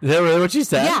 Is that really what she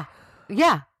said? Yeah.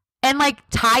 Yeah. And like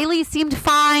Tylee seemed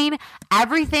fine.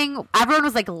 Everyone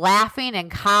was like laughing and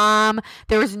calm.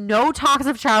 There was no talks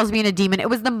of Charles being a demon.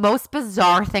 It was the most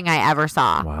bizarre thing I ever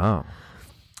saw. Wow.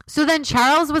 So then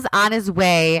Charles was on his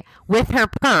way with her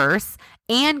purse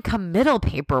and committal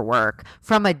paperwork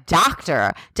from a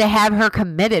doctor to have her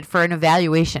committed for an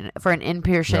evaluation, for an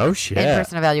in-person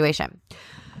evaluation.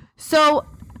 So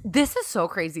this is so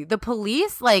crazy. The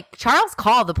police, like, Charles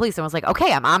called the police and was like,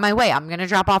 okay, I'm on my way. I'm going to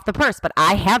drop off the purse, but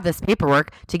I have this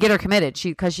paperwork to get her committed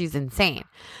because she's insane.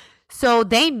 So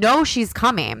they know she's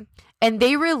coming, and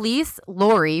they release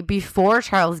Lori before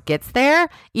Charles gets there,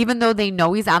 even though they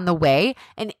know he's on the way.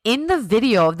 And in the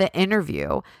video of the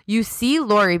interview, you see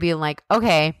Lori being like,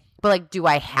 okay, but like, do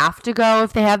I have to go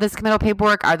if they have this committal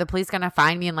paperwork? Are the police going to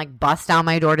find me and like bust down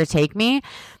my door to take me?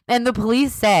 And the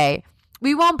police say,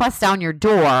 we won't bust down your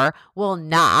door. We'll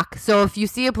knock. So if you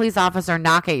see a police officer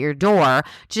knock at your door,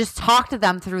 just talk to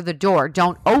them through the door.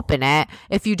 Don't open it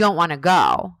if you don't want to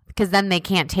go, because then they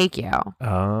can't take you.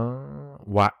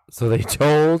 What? So they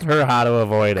told her how to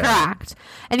avoid it. Correct.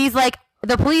 And he's like,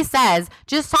 the police says,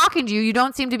 just talking to you, you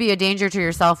don't seem to be a danger to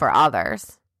yourself or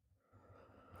others.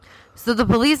 So the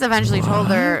police eventually told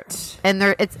her,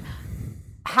 and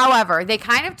however, they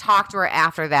kind of talked to her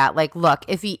after that, like, look,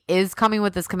 if he is coming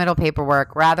with this committal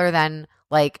paperwork, rather than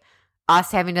like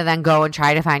us having to then go and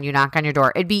try to find you, knock on your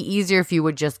door, it'd be easier if you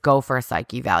would just go for a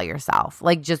psych eval yourself.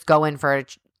 Like, just go in for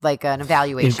like an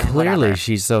evaluation. And clearly whatever.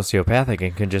 She's sociopathic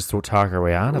and can just talk her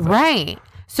way out of it. Right.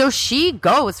 So she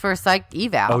goes for a psych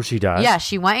eval. Oh, she does? Yeah,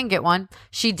 she went and get one.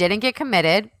 She didn't get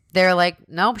committed. They're like,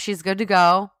 nope, she's good to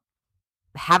go.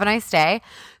 Have a nice day.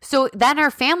 So then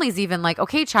her family's even like,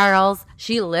 okay, Charles,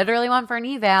 she literally went for an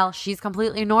eval. She's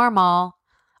completely normal.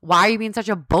 Why are you being such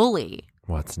a bully?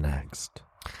 What's next?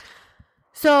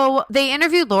 So they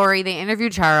interviewed Lori, they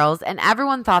interviewed Charles, and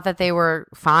everyone thought that they were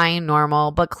fine, normal,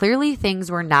 but clearly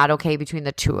things were not okay between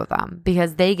the two of them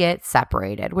because they get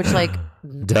separated, which like,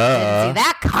 didn't see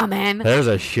that coming. There's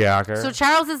a shocker. So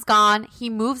Charles is gone.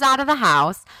 He moves out of the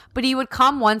house, but he would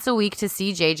come once a week to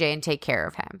see JJ and take care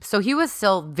of him. So he was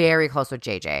still very close with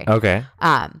JJ. Okay.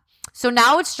 So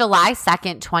now it's July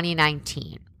 2nd,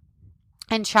 2019.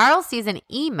 And Charles sees an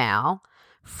email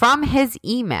from his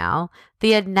email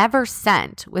they had never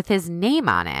sent with his name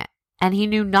on it. And he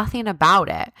knew nothing about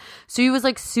it. So he was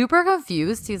like super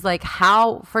confused. He's like,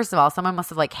 how, first of all, someone must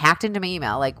have like hacked into my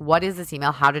email. Like, what is this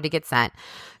email? How did it get sent?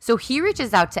 So he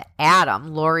reaches out to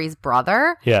Adam, Lori's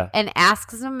brother, and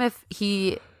asks him if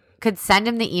he could send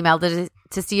him the email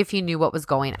to see if he knew what was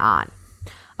going on.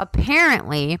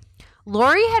 Apparently,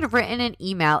 Lori had written an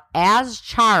email as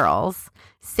Charles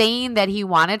saying that he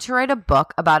wanted to write a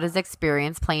book about his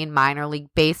experience playing minor league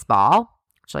baseball,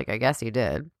 which like I guess he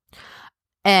did.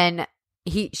 And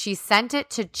she sent it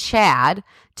to Chad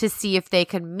to see if they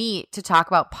could meet to talk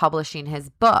about publishing his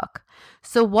book.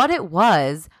 So what it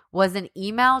was an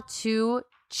email to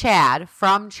Chad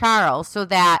from Charles so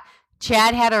that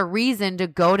Chad had a reason to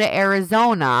go to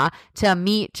Arizona to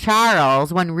meet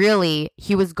Charles when really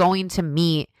he was going to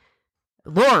meet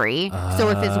Lori. So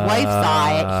if his wife saw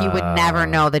it, he would never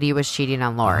know that he was cheating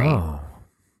on Lori. Oh,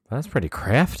 that's pretty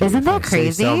crafty. Isn't that if I say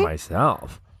crazy? so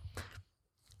myself.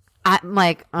 I'm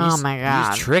like, oh my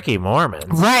God. These tricky Mormons.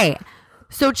 Right.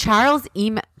 So Charles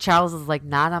is like,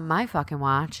 not on my fucking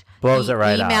watch. Blows it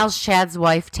right out. Emails Chad's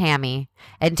wife, Tammy,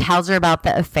 and tells her about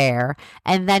the affair,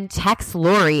 and then texts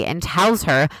Lori and tells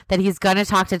her that he's going to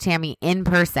talk to Tammy in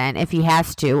person if he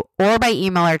has to, or by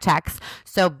email or text.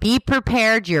 So be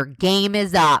prepared. Your game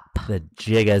is up. The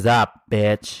jig is up,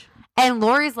 bitch. And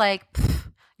Lori's like,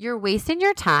 you're wasting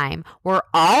your time. We're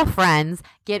all friends.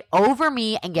 Get over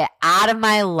me and get out of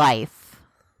my life.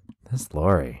 This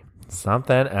Lori.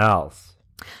 Something else.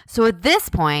 So at this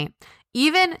point,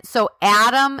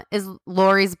 Adam is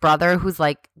Lori's brother, who's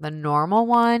like the normal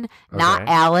one, not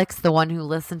Alex, the one who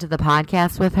listened to the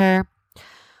podcast with her,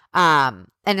 and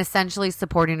essentially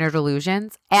supporting her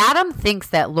delusions. Adam thinks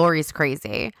that Lori's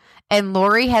crazy And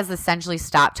Lori has essentially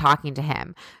stopped talking to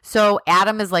him. So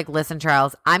Adam is like, listen,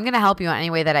 Charles, I'm going to help you in any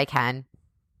way that I can.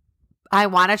 I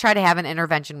want to try to have an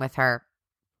intervention with her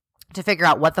to figure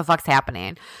out what the fuck's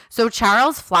happening. So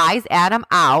Charles flies Adam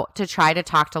out to try to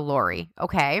talk to Lori.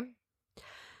 Okay.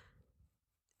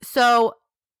 So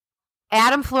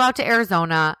Adam flew out to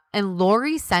Arizona, and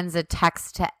Lori sends a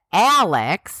text to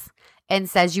Alex and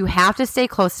says, you have to stay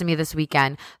close to me this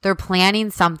weekend. They're planning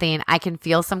something. I can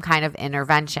feel some kind of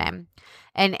intervention.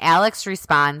 And Alex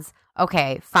responds,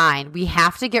 okay, fine. We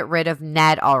have to get rid of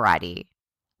Ned already,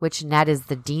 which Ned is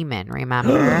the demon,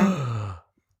 remember?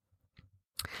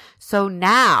 So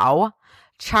now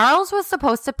Charles was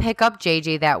supposed to pick up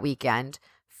JJ that weekend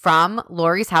from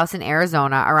Lori's house in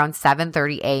Arizona around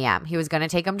 7:30 a.m. He was going to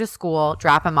take him to school,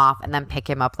 drop him off, and then pick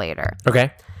him up later.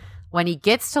 Okay. When he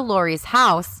gets to Lori's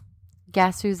house,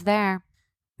 guess who's there?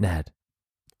 Ned.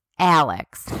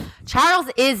 Alex. Charles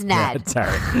is Ned.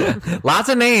 Sorry. Lots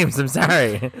of names. I'm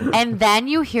sorry. And then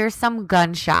you hear some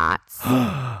gunshots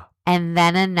and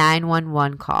then a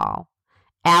 911 call.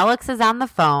 Alex is on the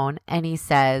phone and he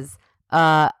says,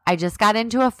 I just got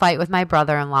into a fight with my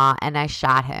brother-in-law and I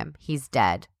shot him. He's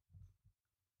dead.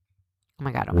 Oh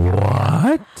my God. Oh my God.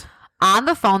 What? On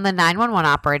the phone, the 911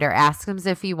 operator asks him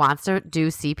if he wants to do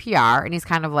CPR, and he's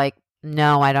kind of like,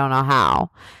 no, I don't know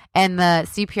how. And the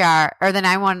CPR or the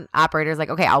 911 operator is like,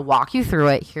 okay, I'll walk you through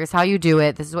it. Here's how you do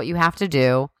it. This is what you have to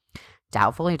do.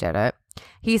 Doubtfully did it.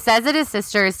 He says that his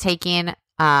sister is taking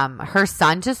her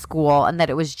son to school and that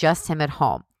it was just him at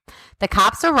home. The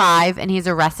cops arrive and he's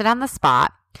arrested on the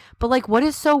spot. But like, what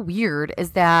is so weird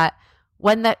is that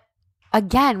when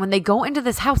they go into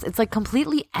this house, it's like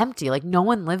completely empty. Like no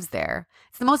one lives there.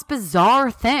 It's the most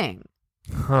bizarre thing.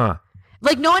 Huh.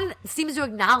 Like no one seems to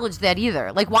acknowledge that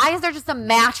either. Like why is there just a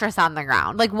mattress on the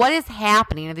ground? Like what is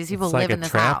happening if these people It's live like in a this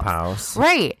trap house? house.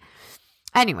 Right.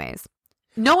 Anyways,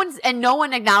 no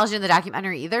one acknowledged in the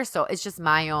documentary either. So it's just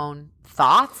my own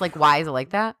thoughts. Like why is it like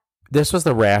that? This was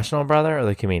the rational brother or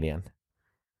the comedian?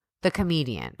 The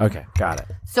comedian. Okay, got it.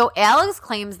 So Alex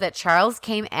claims that Charles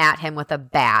came at him with a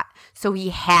bat, so he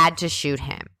had to shoot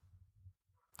him.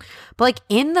 But like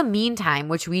in the meantime,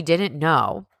 which we didn't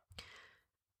know,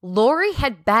 Lori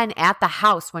had been at the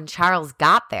house when Charles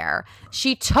got there.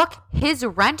 She took his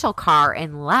rental car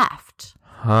and left.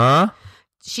 Huh?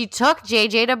 She took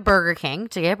JJ to Burger King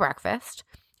to get breakfast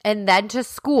and then to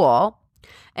school.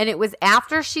 And it was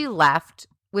after she left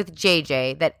with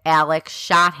JJ that Alex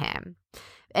shot him.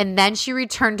 And then she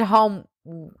returned to home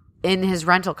in his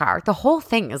rental car. The whole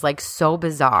thing is like so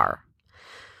bizarre.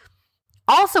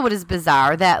 Also, it is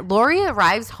bizarre that Lori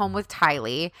arrives home with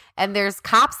Tylee and there's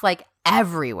cops like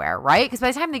everywhere, right? Because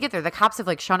by the time they get there, the cops have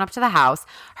like shown up to the house.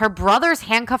 Her brother's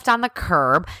handcuffed on the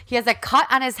curb. He has a cut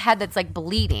on his head that's like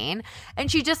bleeding. And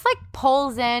she just like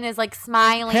pulls in, is like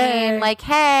smiling, like,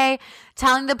 hey,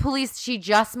 telling the police she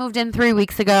just moved in 3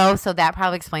 weeks ago. So that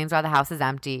probably explains why the house is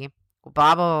empty.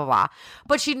 Blah, blah, blah, blah.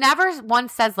 But she never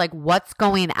once says like, what's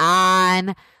going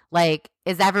on? Like,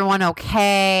 is everyone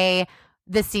okay?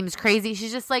 This seems crazy.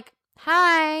 She's just like,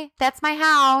 hi, that's my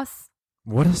house.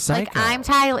 What a psycho. Like, I'm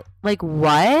Tylee. Like,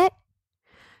 what?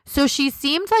 So she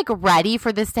seemed like ready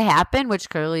for this to happen, which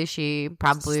clearly she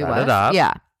probably Set was. it up.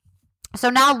 Yeah.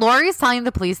 So now Lori's telling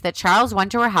the police that Charles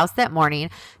went to her house that morning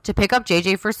to pick up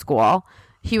JJ for school.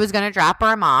 He was going to drop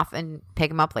him off and pick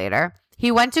him up later.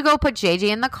 He went to go put JJ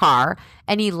in the car,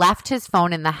 and he left his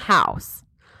phone in the house.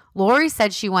 Lori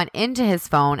said she went into his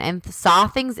phone and saw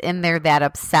things in there that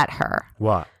upset her.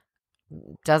 What?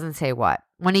 Doesn't say what.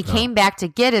 When he came back to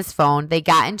get his phone, they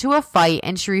got into a fight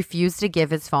and she refused to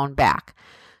give his phone back.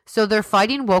 So their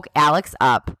fighting woke Alex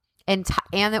up and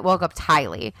it woke up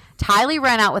Tylee. Tylee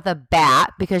ran out with a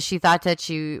bat because she thought that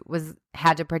she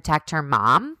had to protect her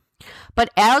mom. But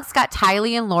Alex got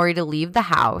Tylee and Lori to leave the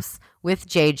house with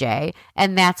JJ,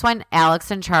 and that's when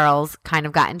Alex and Charles kind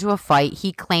of got into a fight.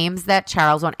 He claims that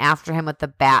Charles went after him with the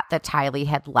bat that Tylee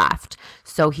had left,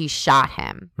 so he shot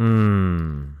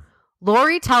him.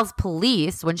 Lori tells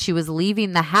police when she was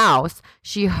leaving the house,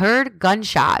 she heard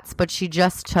gunshots, but she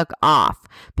just took off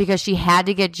because she had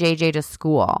to get JJ to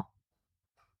school.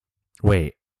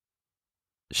 Wait.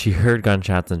 She heard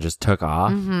gunshots and just took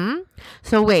off?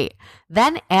 So wait.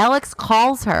 Then Alex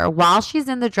calls her while she's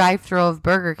in the drive-thru of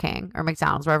Burger King or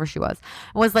McDonald's, wherever she was,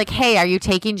 and was like, hey, are you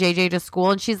taking JJ to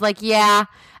school? And she's like, yeah,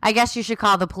 I guess you should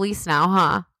call the police now,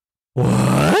 huh?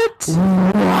 What?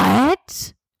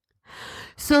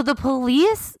 So the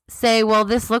police say, well,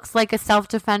 this looks like a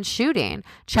self-defense shooting.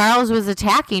 Charles was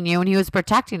attacking you and he was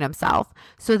protecting himself.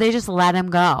 So they just let him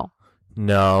go.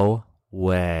 No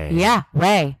way. Yeah,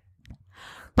 way.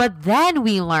 But then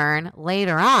we learn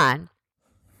later on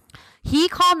He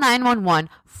called 911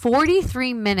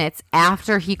 43 minutes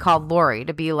after he called Lori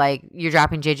to be like, you're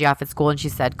dropping JJ off at school. And she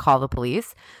said, call the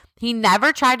police. He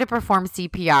never tried to perform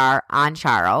CPR on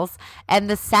Charles. And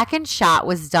the second shot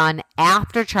was done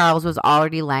after Charles was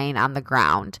already laying on the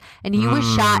ground. And he was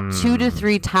shot 2 to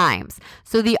 3 times.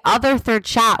 So the other third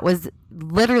shot was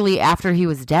literally after he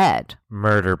was dead.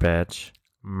 Murder, bitch.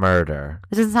 Murder.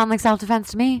 It doesn't sound like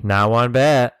self-defense to me. Not one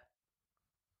bit.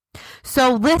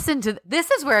 So listen to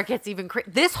this is where it gets even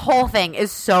this whole thing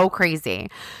is so crazy.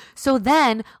 So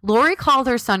then Lori called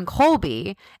her son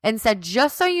Colby and said,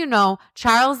 just so you know,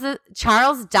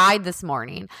 Charles died this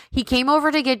morning. He came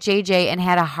over to get JJ and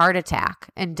had a heart attack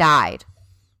and died.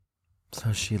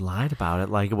 So she lied about it,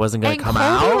 like it wasn't going to come Colby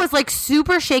out? And was like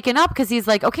super shaken up because he's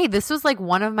like, okay, this was like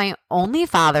one of my only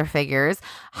father figures.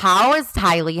 How is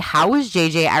Tylee? How is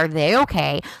JJ? Are they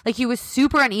okay? Like he was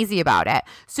super uneasy about it.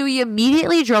 So he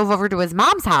immediately drove over to his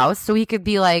mom's house so he could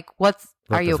be like,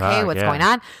 are you okay? What's going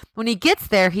on? When he gets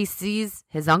there, he sees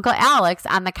his Uncle Alex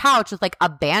on the couch with like a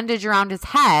bandage around his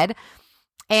head.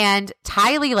 And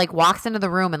Tylee like walks into the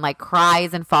room and like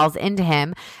cries and falls into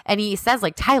him. And he says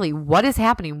like, Tylee, what is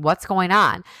happening? What's going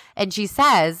on? And she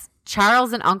says,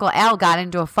 Charles and Uncle Al got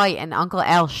into a fight and Uncle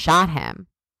Al shot him.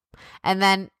 And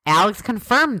then Alex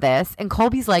confirmed this. And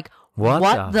Colby's like,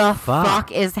 what the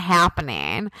fuck is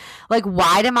happening? Like,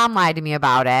 why did mom lie to me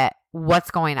about it?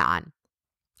 What's going on?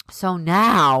 So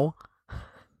now,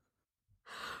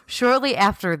 shortly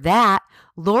after that,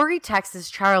 Lori texts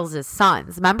Charles's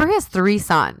sons. Remember, he has 3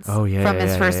 sons from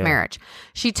his first marriage.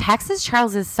 She texts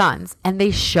Charles's sons, and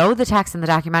they show the text in the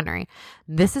documentary.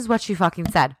 This is what she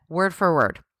fucking said, word for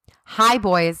word. Hi,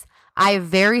 boys. I have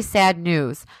very sad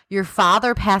news. Your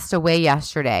father passed away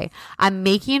yesterday. I'm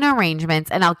making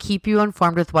arrangements, and I'll keep you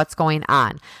informed with what's going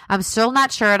on. I'm still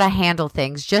not sure how to handle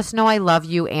things. Just know I love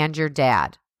you and your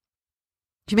dad.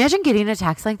 Can you imagine getting a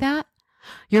text like that?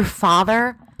 Your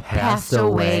father passed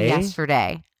away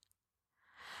yesterday.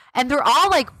 And they're all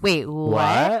like, wait,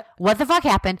 what? What the fuck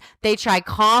happened? They tried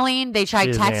calling. They tried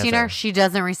texting her. She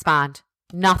doesn't respond.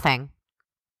 Nothing.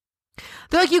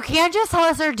 They're like, you can't just tell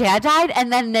us her dad died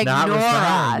and then ignore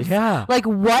us. Yeah. Like,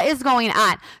 what is going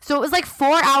on? So it was like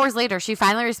 4 hours later, she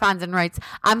finally responds and writes,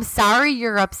 I'm sorry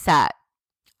you're upset.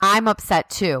 I'm upset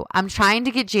too. I'm trying to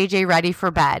get JJ ready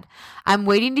for bed. I'm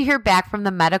waiting to hear back from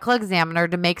the medical examiner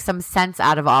to make some sense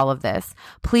out of all of this.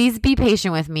 Please be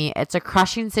patient with me. It's a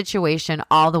crushing situation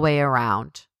all the way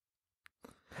around.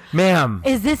 Ma'am.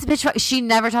 Is this bitch? She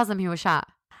never tells him he was shot.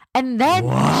 And then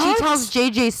she tells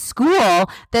JJ's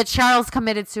school that Charles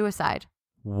committed suicide.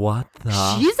 What the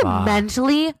She's fuck?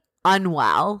 Mentally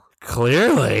unwell.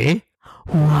 Clearly.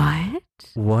 What?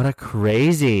 What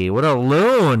a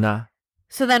loon.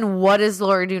 So then what does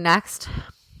Lori do next?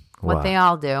 What they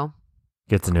all do.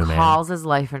 Gets a new man. Calls his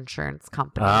life insurance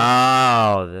company.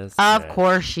 Oh, this Of bitch.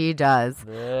 course she does.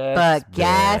 This But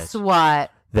guess bitch.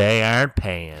 what? They aren't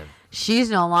paying. She's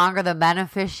no longer the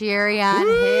beneficiary on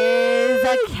his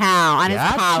account, on his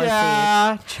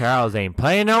policy. Charles ain't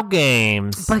playing no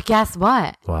games. But guess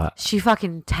what? What? She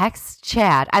fucking texts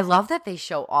Chad. I love that they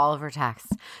show all of her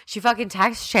texts. She fucking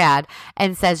texts Chad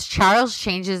and says, Charles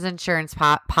changed his insurance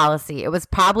policy. It was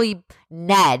probably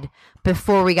Ned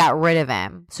before we got rid of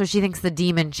him. So she thinks the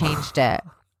demon changed it.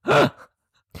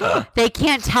 They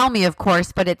can't tell me, of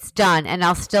course, but it's done, and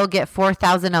I'll still get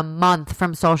 $4,000 a month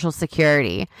from Social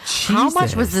Security. Jesus. How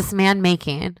much was this man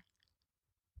making?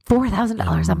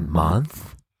 $4,000 a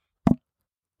month?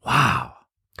 Wow.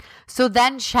 So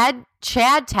then Chad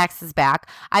texts us back,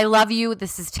 I love you.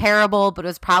 This is terrible, but it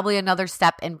was probably another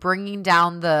step in bringing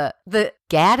down the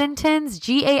Gaddingtons,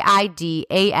 Gaidantons.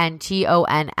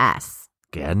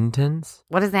 Gaddingtons?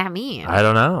 What does that mean? I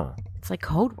don't know. It's like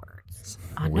code words.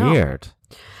 Unknown. Weird.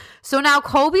 So now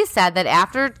Colby said that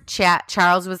after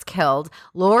Charles was killed,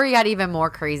 Lori got even more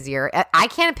crazier. I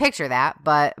can't picture that,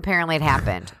 but apparently it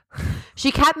happened.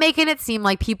 She kept making it seem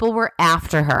like people were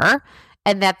after her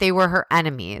and that they were her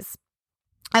enemies.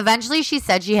 Eventually, she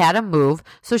said she had to move,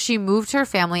 so she moved her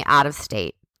family out of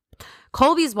state.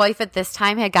 Colby's wife at this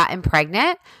time had gotten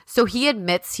pregnant, so he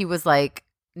admits he was like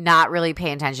not really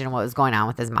paying attention to what was going on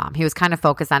with his mom. He was kind of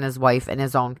focused on his wife and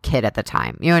his own kid at the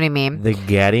time. You know what I mean? The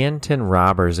Gaddington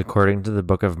robbers, according to the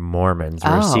Book of Mormons,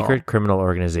 were a secret criminal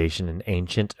organization in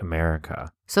ancient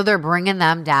America. So they're bringing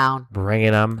them down.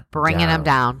 Bringing them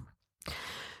down.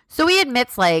 So he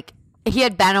admits like he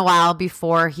had been a while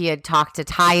before he had talked to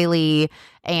Tylee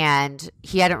and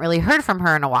he hadn't really heard from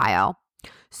her in a while.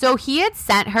 So he had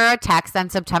sent her a text on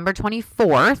September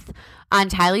 24th on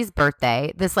Tylee's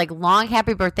birthday, this like long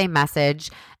happy birthday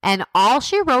message. And all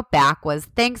she wrote back was,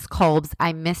 thanks, Colbs,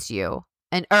 I miss you.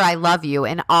 or I love you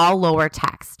in all lower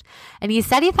text. And he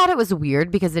said he thought it was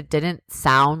weird because it didn't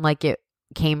sound like it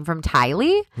came from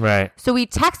Tylee. Right. So we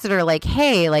texted her like,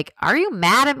 hey, like, are you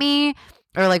mad at me?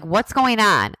 Or like, what's going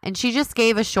on? And she just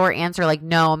gave a short answer like,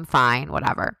 no, I'm fine,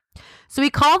 whatever. So he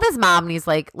called his mom and he's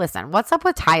like, listen, what's up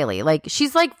with Tylee? Like,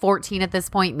 she's like 14 at this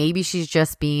point. Maybe she's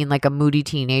just being like a moody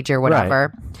teenager,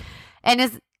 whatever. Right. And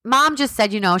his mom just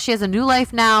said, she has a new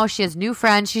life now. She has new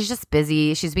friends. She's just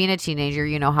busy. She's being a teenager.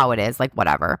 You know how it is, like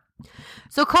whatever.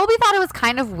 So Colby thought it was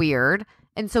kind of weird.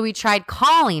 And so he tried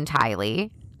calling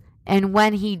Tylee. And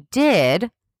when he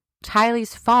did,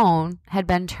 Tylee's phone had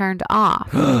been turned off.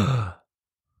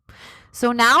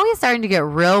 So now he's starting to get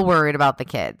real worried about the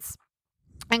kids.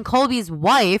 And Colby's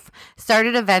wife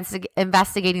started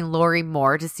investigating Lori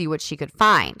more to see what she could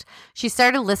find. She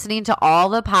started listening to all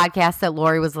the podcasts that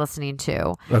Lori was listening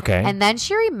to. Okay. And then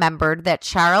she remembered that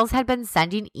Charles had been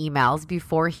sending emails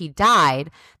before he died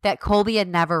that Colby had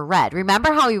never read.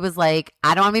 Remember how he was like,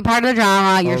 I don't want to be part of the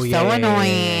drama. You're so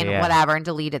annoying, whatever, and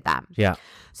deleted them. Yeah.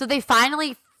 So they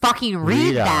finally fucking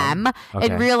read them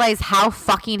and realize how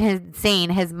fucking insane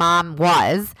his mom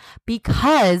was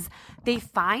because they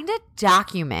find a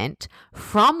document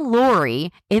from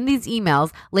Lori in these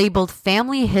emails labeled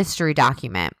family history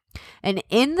document. And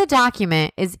in the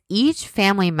document is each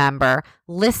family member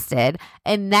listed,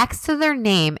 and next to their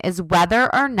name is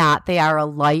whether or not they are a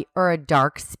light or a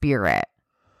dark spirit.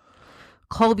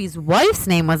 Colby's wife's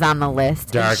name was on the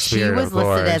list. Dark and she spirit, was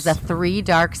listed as a 3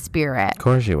 dark spirit. Of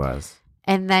course she was.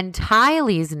 And then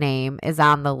Tylee's name is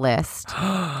on the list,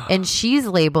 and she's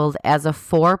labeled as a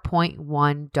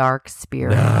 4.1 dark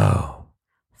spirit. No.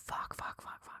 Fuck.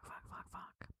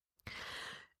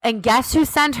 And guess who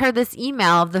sent her this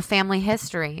email of the family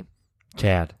history?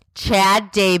 Chad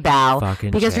Daybell.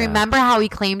 Fucking because Chad. Remember how he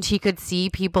claimed he could see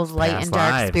people's light Past and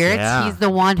dark lives, spirits? yeah. He's the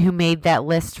one who made that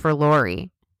list for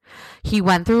Lori. He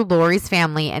went through Lori's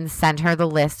family and sent her the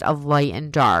list of light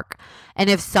and dark.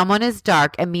 And if someone is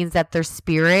dark, it means that their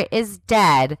spirit is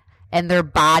dead and their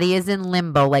body is in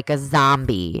limbo like a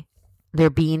zombie. They're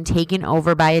being taken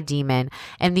over by a demon,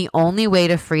 and the only way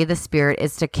to free the spirit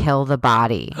is to kill the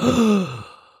body.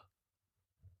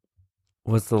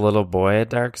 Was the little boy a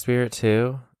dark spirit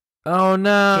too? Oh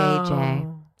no.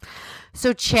 JJ.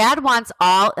 So Chad wants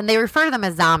all, and they refer to them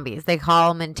as zombies. They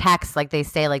call them in text, like they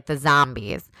say, like the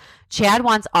zombies. Chad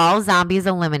wants all zombies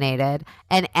eliminated,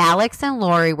 and Alex and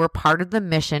Lori were part of the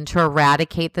mission to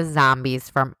eradicate the zombies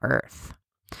from Earth.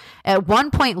 At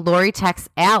one point, Lori texts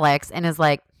Alex and is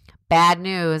like, bad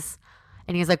news.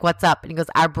 And he's like, what's up? And he goes,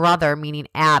 our brother, meaning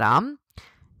Adam.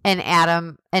 And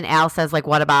Al says, like,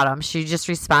 what about him? She just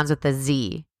responds with a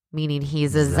Z, meaning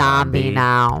he's a zombie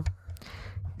now.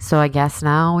 So I guess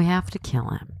now we have to kill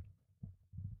him.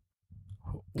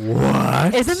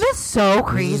 What? Isn't this so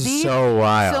crazy? This is so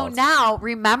wild. So now,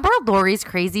 remember Lori's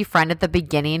crazy friend at the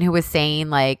beginning who was saying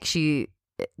like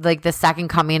the second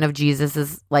coming of Jesus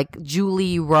is like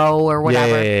Julie Rowe or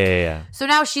whatever? Yeah. So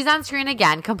now she's on screen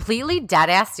again, completely dead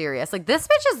ass serious. Like this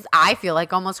bitch is, I feel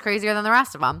like, almost crazier than the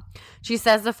rest of them. She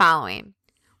says the following.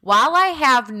 While I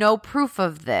have no proof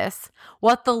of this,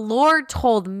 what the Lord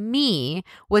told me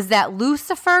was that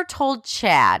Lucifer told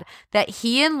Chad that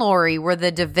he and Lori were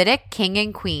the Davidic king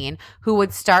and queen who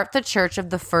would start the church of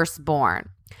the firstborn.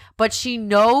 But she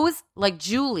knows, like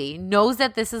Julie, knows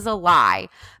that this is a lie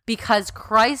because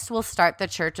Christ will start the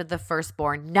church of the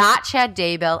firstborn, not Chad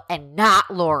Daybell and not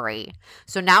Lori.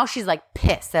 So now she's like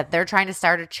pissed that they're trying to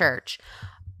start a church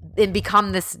and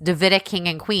become this Davidic king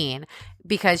and queen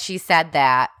because she said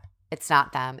that it's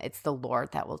not them, it's the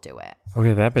Lord that will do it.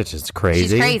 Okay, that bitch is crazy.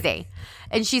 She's crazy.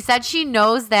 And she said she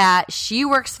knows that she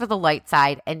works for the light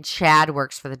side and Chad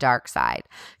works for the dark side.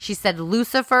 She said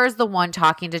Lucifer is the one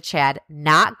talking to Chad,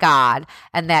 not God,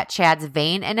 and that Chad's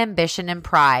vain and ambition and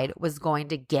pride was going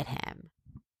to get him.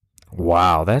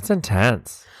 Wow, that's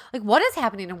intense. Like, what is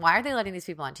happening and why are they letting these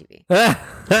people on TV?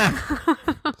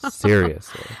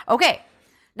 Seriously. Okay,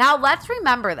 now let's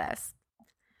remember this.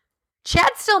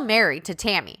 Chad's still married to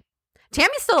Tammy.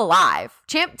 Tammy's still alive.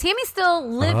 Tammy still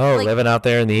living out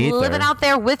there in the ether. Living out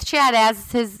there with Chad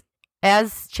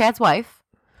as Chad's wife.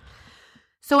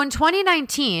 So in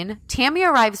 2019, Tammy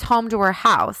arrives home to her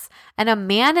house, and a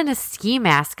man in a ski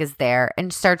mask is there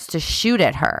and starts to shoot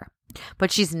at her.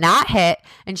 But she's not hit,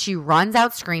 and she runs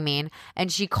out screaming,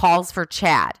 and she calls for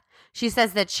Chad. She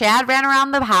says that Chad ran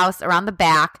around the house, around the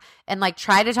back, and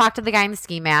tried to talk to the guy in the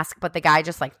ski mask, but the guy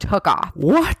just took off.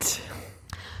 What?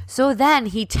 So then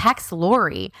he texts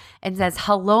Lori and says,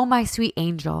 hello, my sweet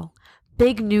angel.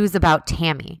 Big news about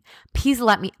Tammy. Please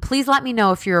let me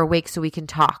know if you're awake so we can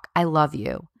talk. I love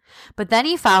you. But then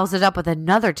he follows it up with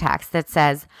another text that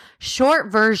says,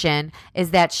 short version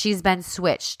is that she's been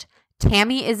switched.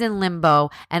 Tammy is in limbo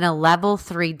and a level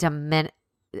 3 demonic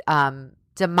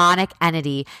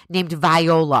entity named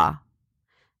Viola.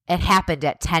 It happened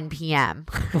at 10 p.m.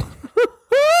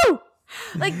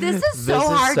 Like, this is so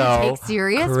hard to take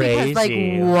serious because, like,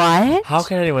 what? How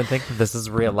can anyone think that this is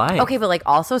real life? Okay, but, like,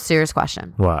 also serious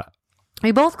question. What?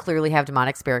 We both clearly have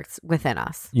demonic spirits within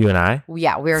us. You and I?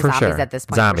 Yeah, we're For zombies sure. at this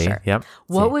point. Zombie, for sure. yep.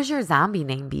 What would your zombie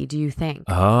name be, do you think?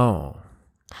 Oh.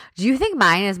 Do you think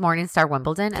mine is Morningstar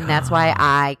Wimbledon, and that's why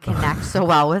I connect so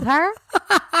well with her?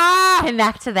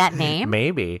 Connect to that name?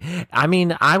 Maybe. I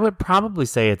mean, I would probably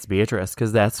say it's Beatrice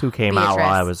because that's who came out while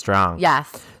I was drunk. Yes,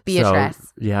 Beatrice. So,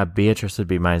 yeah, Beatrice would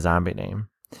be my zombie name.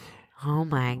 Oh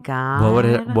my God.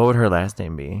 What would her last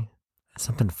name be?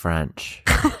 Something French.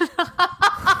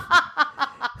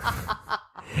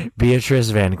 Beatrice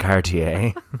Van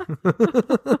Cartier.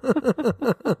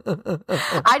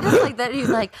 I just like that he's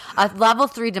like a level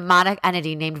 3 demonic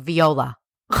entity named Viola.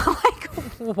 Like,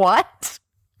 what?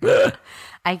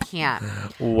 I can't.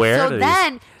 Where? So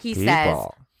then he says,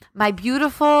 my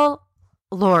beautiful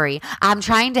Lori, I'm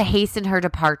trying to hasten her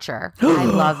departure. I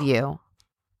love you.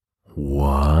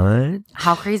 What?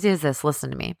 How crazy is this?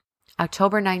 Listen to me.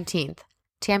 October 19th,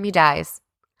 Tammy dies.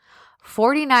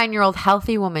 49-year-old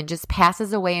healthy woman just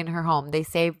passes away in her home. They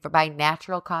say by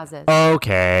natural causes.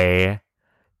 Okay.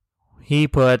 He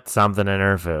put something in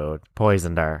her food,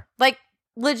 poisoned her. Like,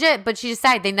 legit, but she just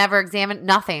died. They never examined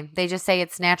nothing. They just say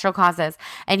it's natural causes.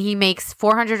 And he makes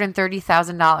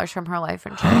 $430,000 from her life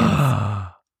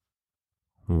insurance.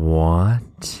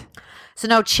 What? So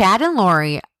now Chad and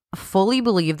Lori fully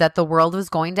believe that the world was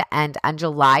going to end on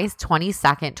July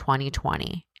 22nd,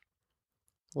 2020.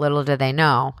 Little did they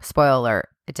know, spoiler alert,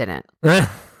 it didn't.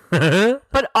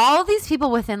 But all of these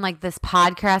people within like this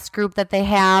podcast group that they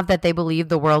have that they believe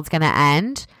the world's going to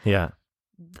end. Yeah.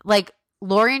 Like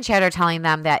Lori and Chad are telling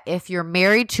them that if you're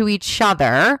married to each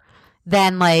other,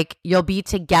 then like you'll be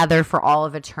together for all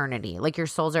of eternity. Like your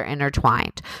souls are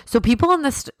intertwined. So people in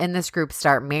this group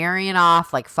start marrying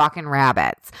off like fucking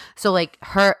rabbits. So like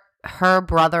her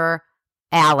brother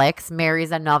Alex marries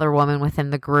another woman within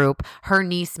the group. Her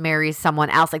niece marries someone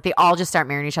else. Like they all just start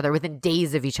marrying each other within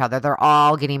days of each other. They're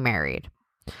all getting married.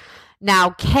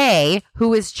 Now, Kay,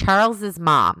 who is Charles's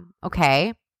mom,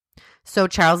 okay? So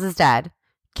Charles is dead.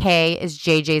 Kay is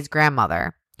JJ's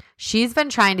grandmother. She's been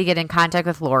trying to get in contact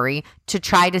with Lori to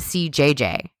try to see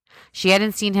JJ. She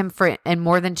hadn't seen him in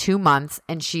more than 2 months,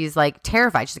 and she's like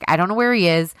terrified. She's like, I don't know where he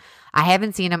is. I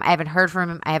haven't seen him. I haven't heard from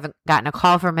him. I haven't gotten a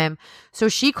call from him. So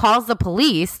she calls the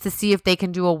police to see if they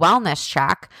can do a wellness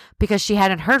check because she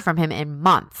hadn't heard from him in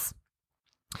months.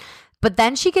 But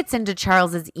then she gets into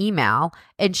Charles's email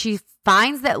and she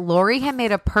finds that Lori had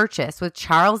made a purchase with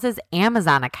Charles's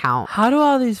Amazon account. How do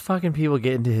all these fucking people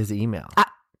get into his email?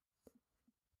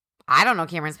 I don't know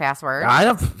Cameron's password. I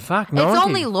don't. Fuck no. It's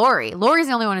only Lori. Lori's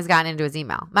the only one who's gotten into his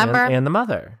email. Remember? And the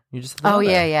mother. You just. Oh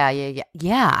yeah.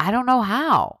 Yeah. I don't know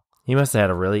how. He must have had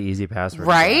a really easy password.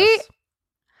 Right?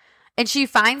 And she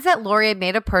finds that Lori had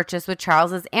made a purchase with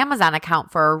Charles's Amazon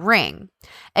account for a ring.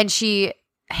 And she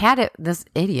had it, this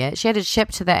idiot, she had it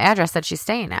shipped to the address that she's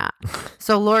staying at.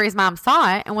 So Lori's mom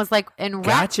saw it and was like,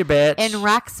 gotcha, bitch. In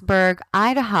Rexburg,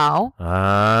 Idaho.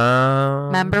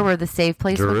 Remember where the safe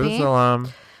place Jerusalem. would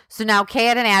be? So now Kay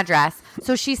had an address.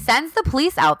 So she sends the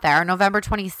police out there on November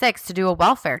 26th to do a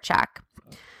welfare check.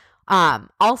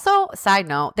 Also, side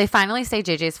note, they finally say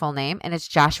JJ's full name and it's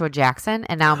Joshua Jackson,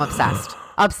 and now I'm obsessed.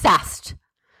 Obsessed.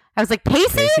 I was like,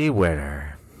 Pacey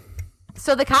Witter.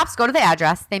 So the cops go to the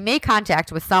address. They make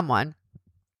contact with someone,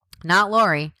 not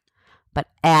Lori, but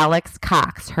Alex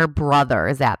Cox. Her brother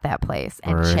is at that place,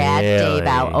 and really? Chad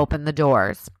Daybell opened the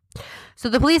doors. So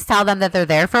the police tell them that they're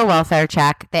there for a welfare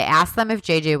check. They ask them if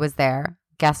JJ was there.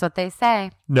 Guess what they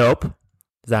say? Nope.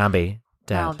 Zombie.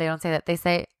 Dead. No, they don't say that. They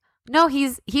say, no,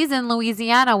 he's in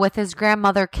Louisiana with his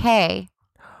grandmother Kay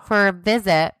for a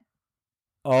visit.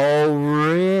 Oh,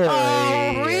 really?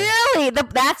 Oh, really?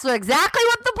 That's exactly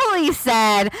what the police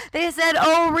said. They said,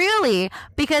 oh, really?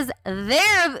 Because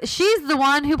she's the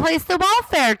one who placed the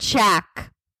welfare check.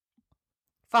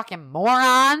 Fucking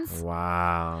morons.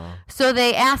 Wow. So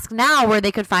they ask now where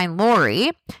they could find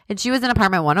Lori, and she was in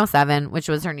apartment 107, which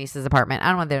was her niece's apartment. I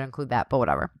don't know if they would include that, but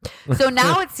whatever. So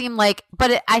now it seemed like,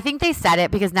 I think they said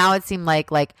it because now it seemed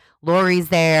like Lori's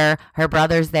there, her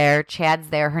brother's there, Chad's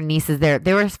there, her niece is there.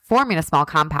 They were forming a small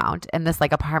compound in this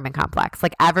like apartment complex.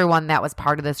 Like everyone that was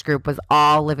part of this group was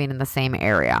all living in the same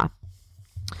area.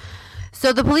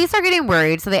 So the police are getting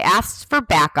worried, so they asked for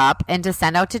backup and to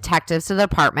send out detectives to the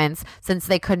apartments since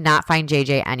they could not find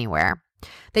JJ anywhere.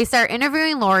 They start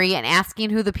interviewing Lori and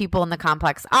asking who the people in the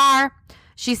complex are.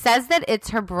 She says that it's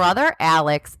her brother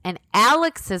Alex and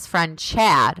Alex's friend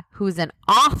Chad, who's an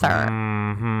author.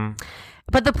 Mm-hmm.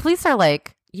 But the police are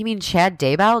like, you mean Chad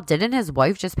Daybell? Didn't his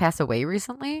wife just pass away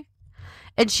recently?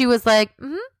 And she was like,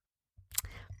 mm-hmm.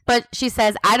 But she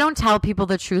says, I don't tell people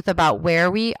the truth about where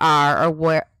we are or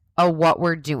what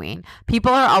we're doing.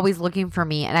 People are always looking for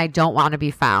me and I don't want to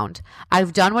be found.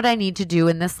 I've done what I need to do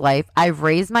in this life. I've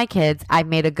raised my kids. I've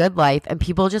made a good life and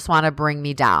people just want to bring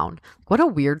me down. What a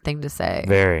weird thing to say.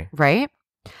 Very. Right?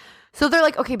 So they're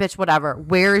like, okay, bitch, whatever.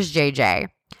 Where is JJ?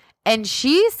 And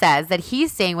she says that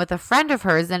he's staying with a friend of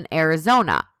hers in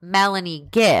Arizona, Melanie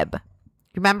Gibb.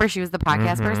 Remember she was the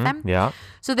podcast person? Yeah.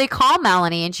 So they call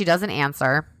Melanie and she doesn't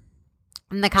answer.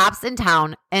 And the cops in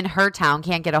her town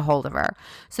can't get a hold of her.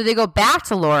 So they go back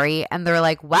to Lori and they're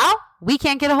like, well, we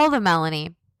can't get a hold of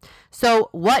Melanie. So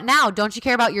what now? Don't you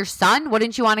care about your son?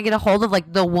 Wouldn't you want to get a hold of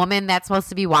like the woman that's supposed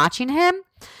to be watching him?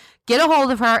 Get a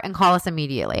hold of her and call us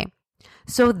immediately.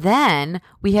 So then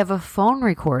we have a phone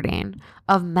recording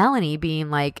of Melanie being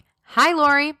like, hi,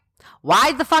 Lori.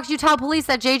 Why the fuck did you tell police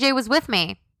that JJ was with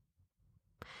me?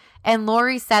 And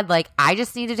Lori said, like, I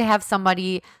just needed to have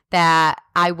somebody that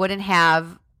I wouldn't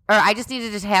have, or I just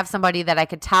needed to have somebody that I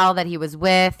could tell that he was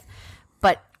with,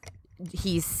 but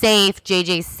he's safe.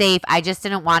 JJ's safe. I just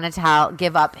didn't want to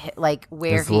give up, like,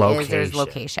 where His he is or his location.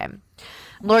 location.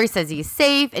 Lori says he's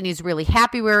safe and he's really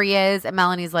happy where he is. And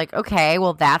Melanie's like, okay,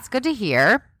 well, that's good to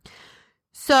hear.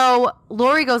 So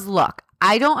Lori goes, look,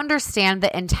 I don't understand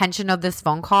the intention of this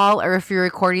phone call or if you're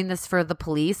recording this for the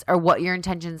police or what your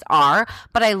intentions are,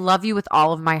 but I love you with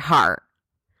all of my heart.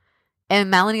 And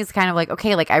Melanie's kind of like,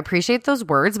 okay, like I appreciate those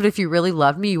words, but if you really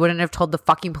loved me, you wouldn't have told the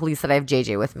fucking police that I have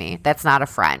JJ with me. That's not a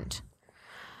friend.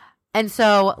 And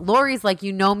so Lori's like,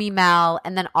 you know me, Mel.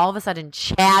 And then all of a sudden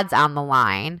Chad's on the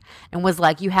line and was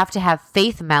like, you have to have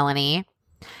faith, Melanie.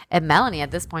 And Melanie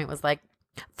at this point was like,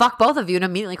 fuck both of you, and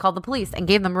immediately called the police and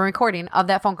gave them a recording of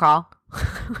that phone call.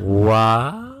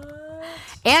 What?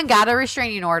 And got a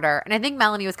restraining order. And I think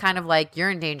Melanie was kind of like, you're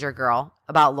in danger, girl,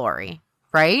 about Lori,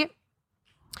 right?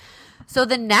 So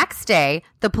the next day,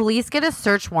 the police get a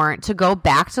search warrant to go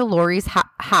back to Lori's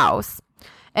house.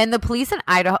 And the police in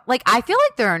Idaho, like, I feel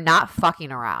like they're not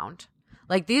fucking around.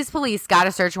 Like, these police got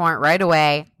a search warrant right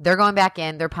away. They're going back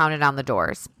in. They're pounding on the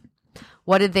doors.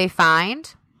 What did they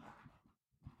find?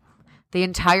 The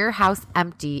entire house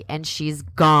empty, and she's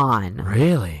gone.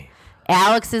 Really?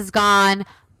 Alex is gone.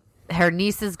 Her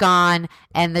niece is gone.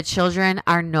 And the children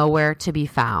are nowhere to be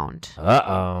found.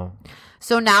 Uh-oh.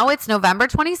 So now it's November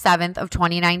 27th of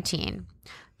 2019.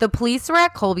 The police were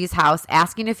at Colby's house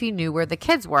asking if he knew where the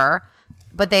kids were,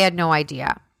 but they had no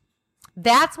idea.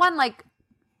 That's when, like,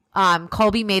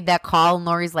 Colby made that call, and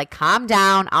Lori's like, calm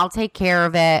down, I'll take care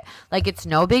of it. Like, it's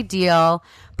no big deal.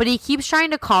 But he keeps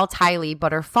trying to call Tylee,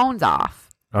 but her phone's off.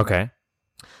 Okay.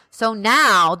 So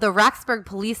now the Rexburg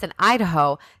police in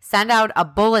Idaho send out a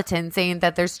bulletin saying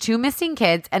that there's 2 missing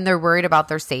kids and they're worried about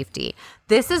their safety.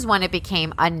 This is when it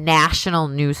became a national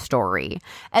news story.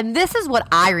 And this is what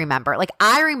I remember. Like,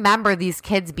 I remember these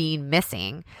kids being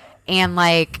missing and,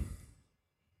 like,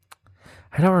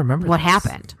 I don't remember what this.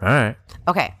 happened. All right.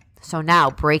 Okay, so now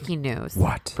breaking news.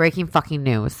 What? Breaking fucking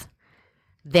news.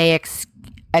 They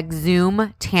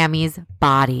exhume Tammy's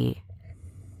body.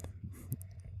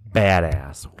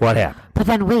 Badass. What happened? But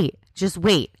then wait, just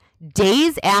wait.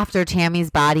 Days after Tammy's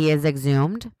body is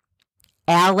exhumed,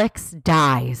 Alex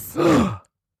dies.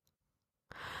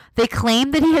 They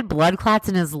claim that he had blood clots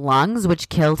in his lungs, which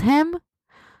killed him.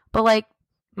 But, like,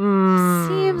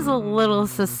 seems a little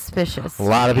suspicious. A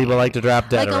lot of people like to drop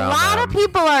dead like, around a lot them. of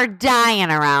people are dying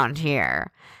around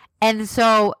here. And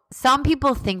so some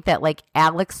people think that, like,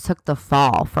 Alex took the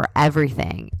fall for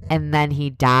everything and then he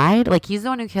died. Like, he's the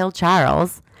one who killed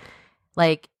Charles.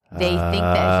 Like, they think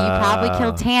that he probably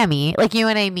killed Tammy. Like, you know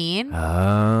what I mean?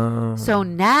 Oh. So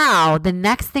now, the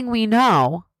next thing we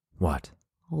know, What?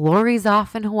 Lori's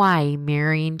off in Hawaii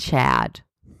marrying Chad.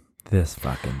 This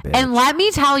fucking bitch. And let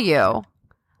me tell you,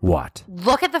 What?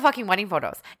 look at the fucking wedding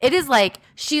photos. It is like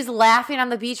she's laughing on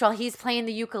the beach while he's playing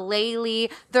the ukulele.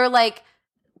 They're like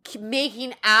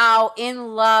making out,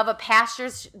 in love. A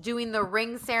pastor's doing the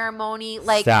ring ceremony.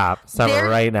 Like, Stop they're-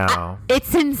 right now.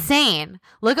 It's insane.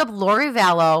 Look up Lori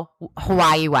Vallow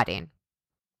Hawaii wedding.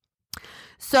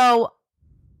 So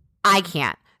I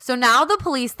can't. So now the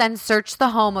police then search the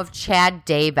home of Chad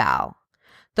Daybell,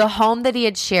 the home that he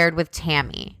had shared with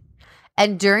Tammy.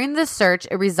 And during the search,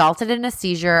 it resulted in a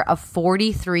seizure of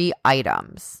 43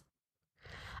 items.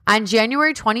 On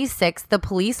January 26th, the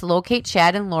police locate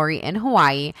Chad and Lori in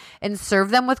Hawaii and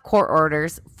serve them with court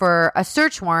orders for a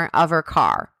search warrant of her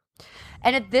car.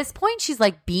 And at this point, she's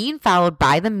like being followed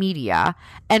by the media.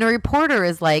 And a reporter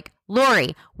is like,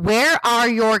 Lori, where are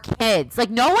your kids? Like,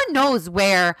 no one knows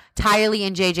where Tylee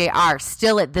and JJ are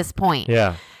still at this point.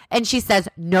 Yeah. And she says,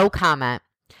 no comment.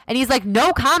 And he's like,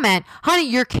 no comment. Honey,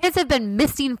 your kids have been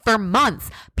missing for months.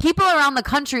 People around the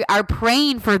country are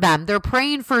praying for them. They're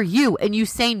praying for you. And you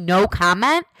say no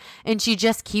comment? And she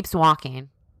just keeps walking.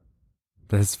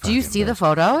 Do you see the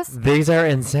photos? These are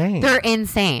insane. They're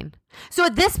insane. So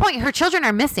at this point, her children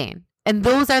are missing. And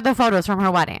those are the photos from her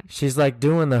wedding. She's like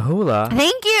doing the hula.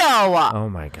 Thank you. Oh,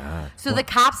 my God. So the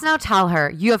cops now tell her,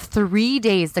 you have 3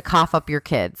 days to cough up your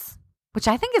kids. Which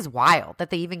I think is wild that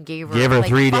they even gave her like,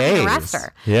 3 days. Arrest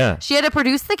her. Yeah. She had to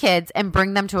produce the kids and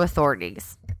bring them to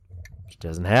authorities. She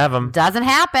doesn't have them. Doesn't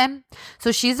happen.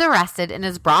 So she's arrested and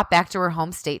is brought back to her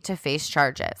home state to face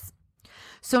charges.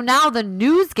 So now the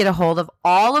news get a hold of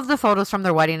all of the photos from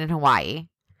their wedding in Hawaii.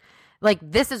 Like,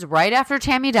 this is right after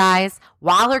Tammy dies,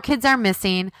 while her kids are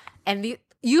missing. And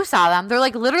you saw them. They're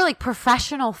like literally like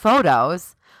professional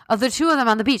photos of the two of them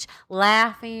on the beach,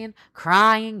 laughing,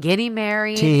 crying, getting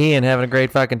married. Tee and having a great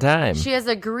fucking time. She has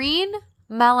a green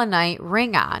melanite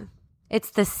ring on.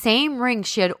 It's the same ring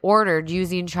she had ordered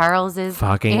using Charles's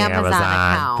fucking Amazon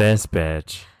account. This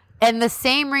bitch. And the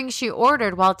same ring she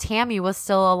ordered while Tammy was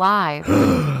still alive.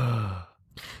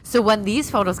 So when these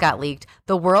photos got leaked,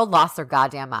 the world lost their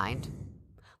goddamn mind.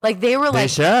 Like, they were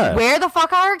like, where the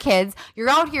fuck are our kids? You're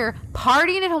out here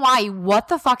partying in Hawaii. What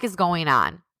the fuck is going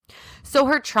on? So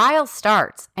her trial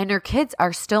starts, and her kids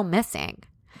are still missing.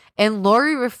 And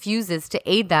Lori refuses to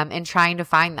aid them in trying to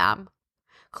find them.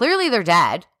 Clearly, they're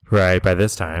dead. Right, by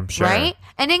this time, sure. Right?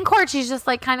 And in court, she's just,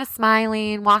 like, kind of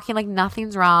smiling, walking like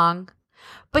nothing's wrong.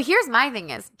 But here's my thing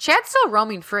is, Chad's still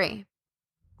roaming free.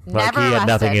 Like, Never he had arrested.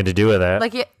 nothing to do with it.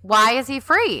 Like, why is he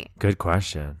free? Good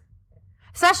question.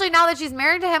 Especially now that she's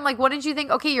married to him, like, wouldn't you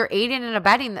think, okay, you're aiding and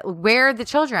abetting, where are the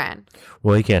children?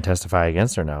 Well, he can't testify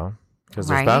against her now because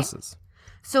they're spouses.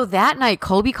 So that night,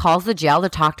 Colby calls the jail to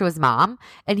talk to his mom,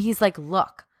 and he's like,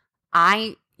 look,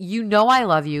 you know I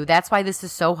love you. That's why this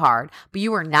is so hard. But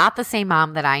you are not the same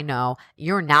mom that I know.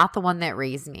 You're not the one that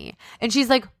raised me. And she's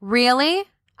like, really?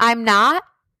 I'm not?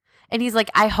 And he's like,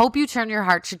 I hope you turn your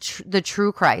heart to the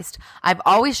true Christ. I've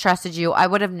always trusted you. I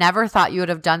would have never thought you would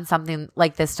have done something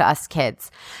like this to us kids.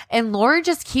 And Lori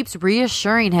just keeps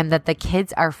reassuring him that the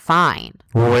kids are fine.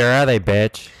 Where are they,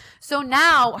 bitch? So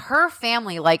now her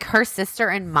family, like her sister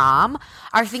and mom,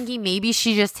 are thinking maybe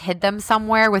she just hid them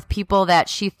somewhere with people that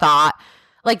she thought,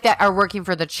 like, that are working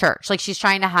for the church. Like, she's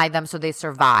trying to hide them so they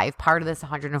survive. Part of this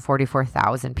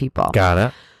 144,000 people. Got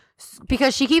it.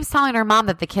 Because she keeps telling her mom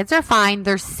that the kids are fine,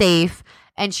 they're safe,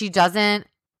 and she doesn't,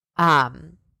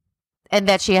 and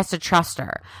that she has to trust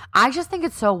her. I just think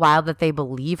it's so wild that they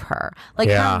believe her. Like,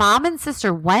 her mom and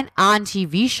sister went on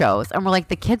TV shows and were like,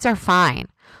 the kids are fine.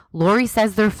 Lori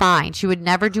says they're fine. She would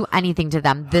never do anything to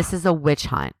them. This is a witch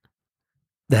hunt.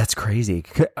 That's crazy.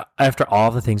 After all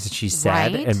the things that she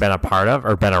said and been a part of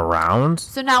or been around.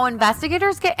 So now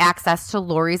investigators get access to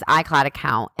Lori's iCloud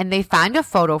account, and they find a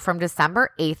photo from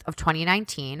December 8th of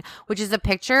 2019, which is a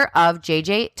picture of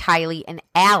JJ, Tylee, and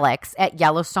Alex at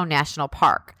Yellowstone National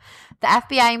Park. The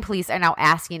FBI and police are now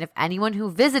asking if anyone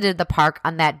who visited the park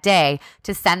on that day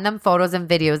to send them photos and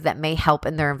videos that may help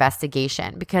in their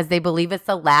investigation, because they believe it's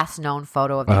the last known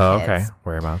photo of the kids. Okay.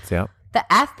 Whereabouts, yep. The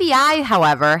FBI,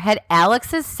 however, had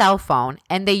Alex's cell phone,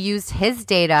 and they used his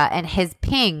data and his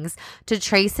pings to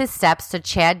trace his steps to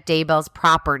Chad Daybell's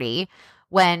property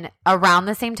when around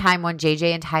the same time when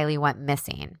JJ and Tylee went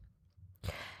missing.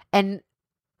 And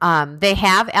they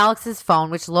have Alex's phone,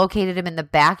 which located him in the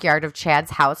backyard of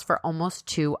Chad's house for almost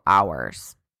 2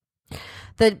 hours.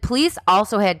 The police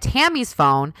also had Tammy's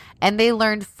phone, and they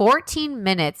learned 14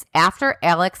 minutes after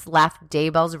Alex left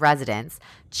Daybell's residence,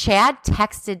 Chad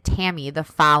texted Tammy the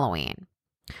following.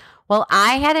 Well,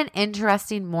 I had an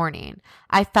interesting morning.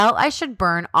 I felt I should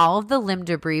burn all of the limb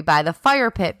debris by the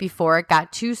fire pit before it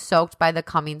got too soaked by the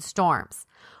coming storms.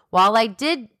 While I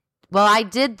did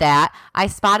that, I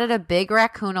spotted a big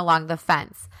raccoon along the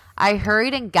fence. I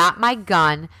hurried and got my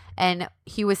gun, and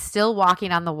he was still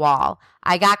walking on the wall.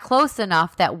 I got close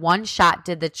enough that one shot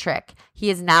did the trick.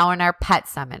 He is now in our pet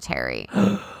cemetery.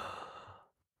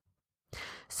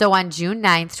 So on June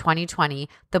 9th, 2020,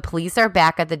 the police are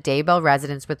back at the Daybell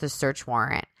residence with a search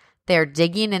warrant. They're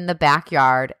digging in the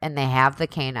backyard, and they have the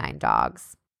canine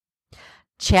dogs.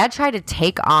 Chad tried to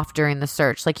take off during the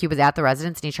search. Like, he was at the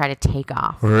residence and he tried to take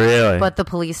off. Really? But the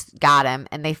police got him,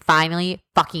 and they finally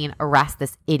fucking arrest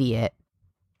this idiot.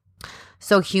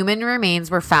 So human remains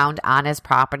were found on his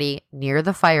property near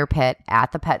the fire pit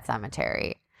at the pet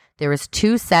cemetery. There was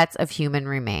 2 sets of human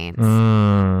remains.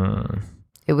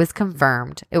 It was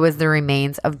confirmed. It was the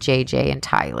remains of JJ and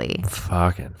Tylee.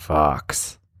 Fucking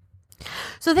fucks.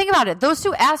 So think about it. Those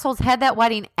 2 assholes had that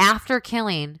wedding after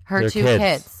killing her Their 2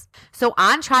 kids. So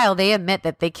on trial, they admit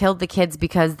that they killed the kids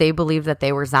because they believed that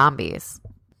they were zombies.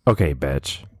 Okay,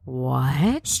 bitch.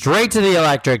 What? Straight to the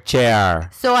electric chair.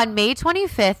 So on May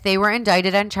 25th, they were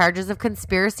indicted on charges of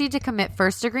conspiracy to commit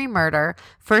first-degree murder,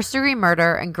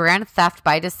 and grand theft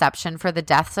by deception for the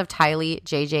deaths of Tylee,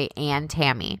 JJ, and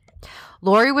Tammy.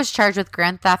 Lori was charged with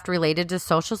grand theft related to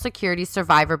Social Security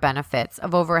survivor benefits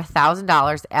of over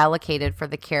 $1,000 allocated for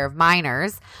the care of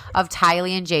minors of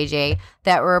Tylee and JJ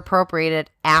that were appropriated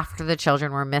after the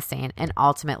children were missing and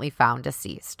ultimately found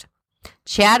deceased.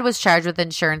 Chad was charged with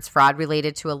insurance fraud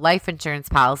related to a life insurance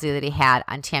policy that he had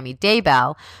on Tammy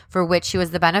Daybell, for which he was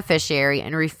the beneficiary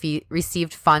and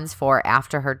received funds for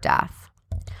after her death.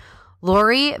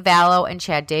 Lori Vallow and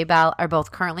Chad Daybell are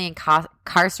both currently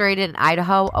incarcerated in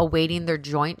Idaho, awaiting their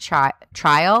joint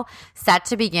trial, set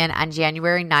to begin on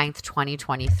January 9th,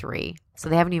 2023. So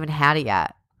they haven't even had it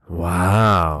yet.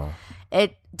 Wow.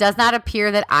 It does not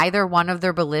appear that either one of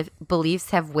their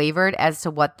beliefs have wavered as to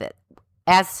what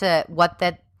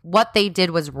they did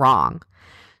was wrong.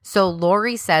 So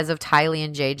Lori says of Tylee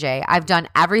and JJ, I've done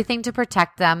everything to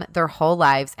protect them their whole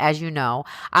lives, as you know.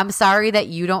 I'm sorry that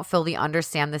you don't fully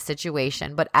understand the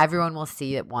situation, but everyone will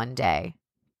see it one day.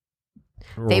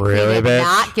 They Really, pleaded bitch?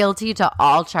 not guilty to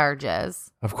all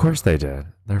charges. Of course they did.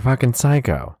 They're fucking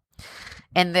psycho.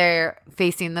 And they're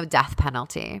facing the death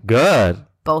penalty. Good.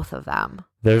 Both of them.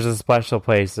 There's a special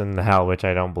place in the hell which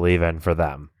I don't believe in for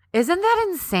them. Isn't that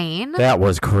insane? That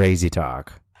was crazy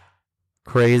talk.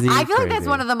 Crazy. I feel like that's crazy.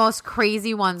 one of the most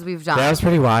crazy ones we've done. That was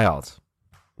pretty wild.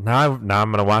 Now I'm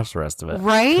gonna watch the rest of it,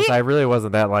 Right? 'Cause I really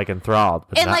wasn't that enthralled.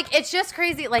 But And now- it's just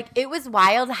crazy. It was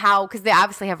wild how, because they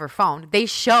obviously have her phone, they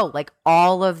show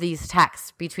all of these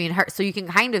texts between her. So you can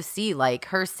kind of see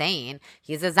her saying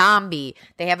he's a zombie.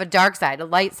 They have a dark side, a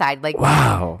light side,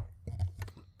 wow.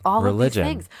 all Religion. of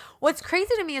these things. What's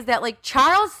crazy to me is that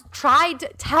Charles tried to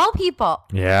tell people.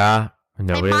 Yeah.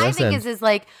 Nobody And my listened. thing is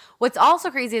what's also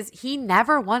crazy is he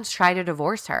never once tried to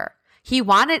divorce her. He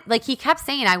wanted, he kept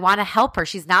saying, I want to help her.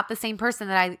 She's not the same person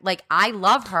that I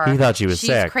love her. He thought she was She's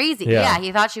sick. crazy. Yeah. Yeah,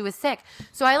 he thought she was sick.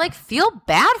 So I feel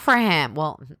bad for him.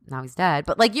 Well, now he's dead.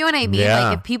 But you know what I mean?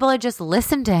 Yeah. If people had just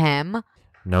listened to him.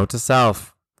 Note to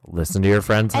self: listen to your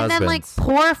friends' And husbands. then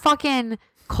poor fucking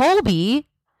Colby,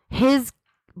 his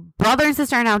brother and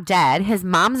sister are now dead. His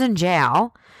mom's in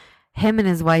jail. Him and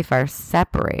his wife are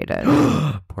separated.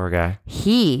 Poor guy.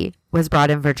 He was brought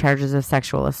in for charges of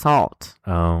sexual assault.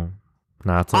 Oh,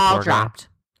 not so All poor guy? dropped.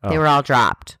 They Oh. were all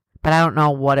dropped. But I don't know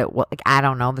what it was. I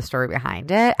don't know the story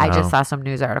behind it. I Oh. just saw some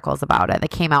news articles about it that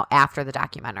came out after the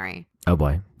documentary. Oh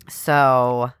boy.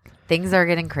 So things are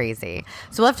getting crazy.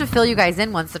 So we'll have to fill you guys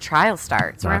in once the trial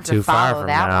starts. We're Not going to too have to far follow from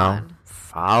that now. one.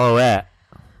 Follow it.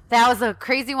 That was a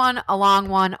crazy one, a long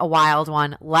one, a wild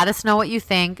one. Let us know what you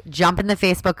think. Jump in the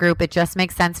Facebook group. It Just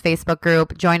Makes Sense Facebook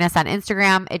group. Join us on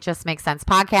Instagram. It Just Makes Sense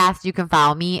podcast. You can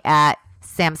follow me at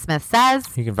Sam Smith Says.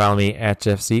 You can follow me at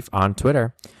Jeff Seif on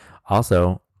Twitter.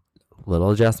 Also,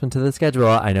 little adjustment to the schedule.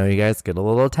 I know you guys get a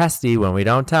little testy when we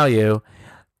don't tell you.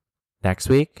 Next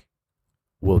week,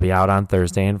 we'll be out on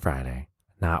Thursday and Friday,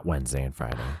 not Wednesday and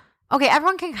Friday. Okay,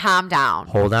 everyone can calm down.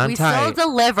 Hold on we tight. still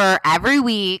deliver every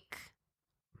week.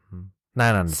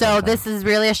 Not on the So same time. this is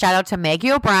really a shout out to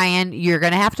Maggie O'Brien. You're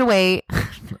going to have to wait.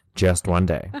 Just one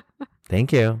day.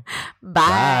 Thank you. Bye.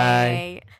 Bye.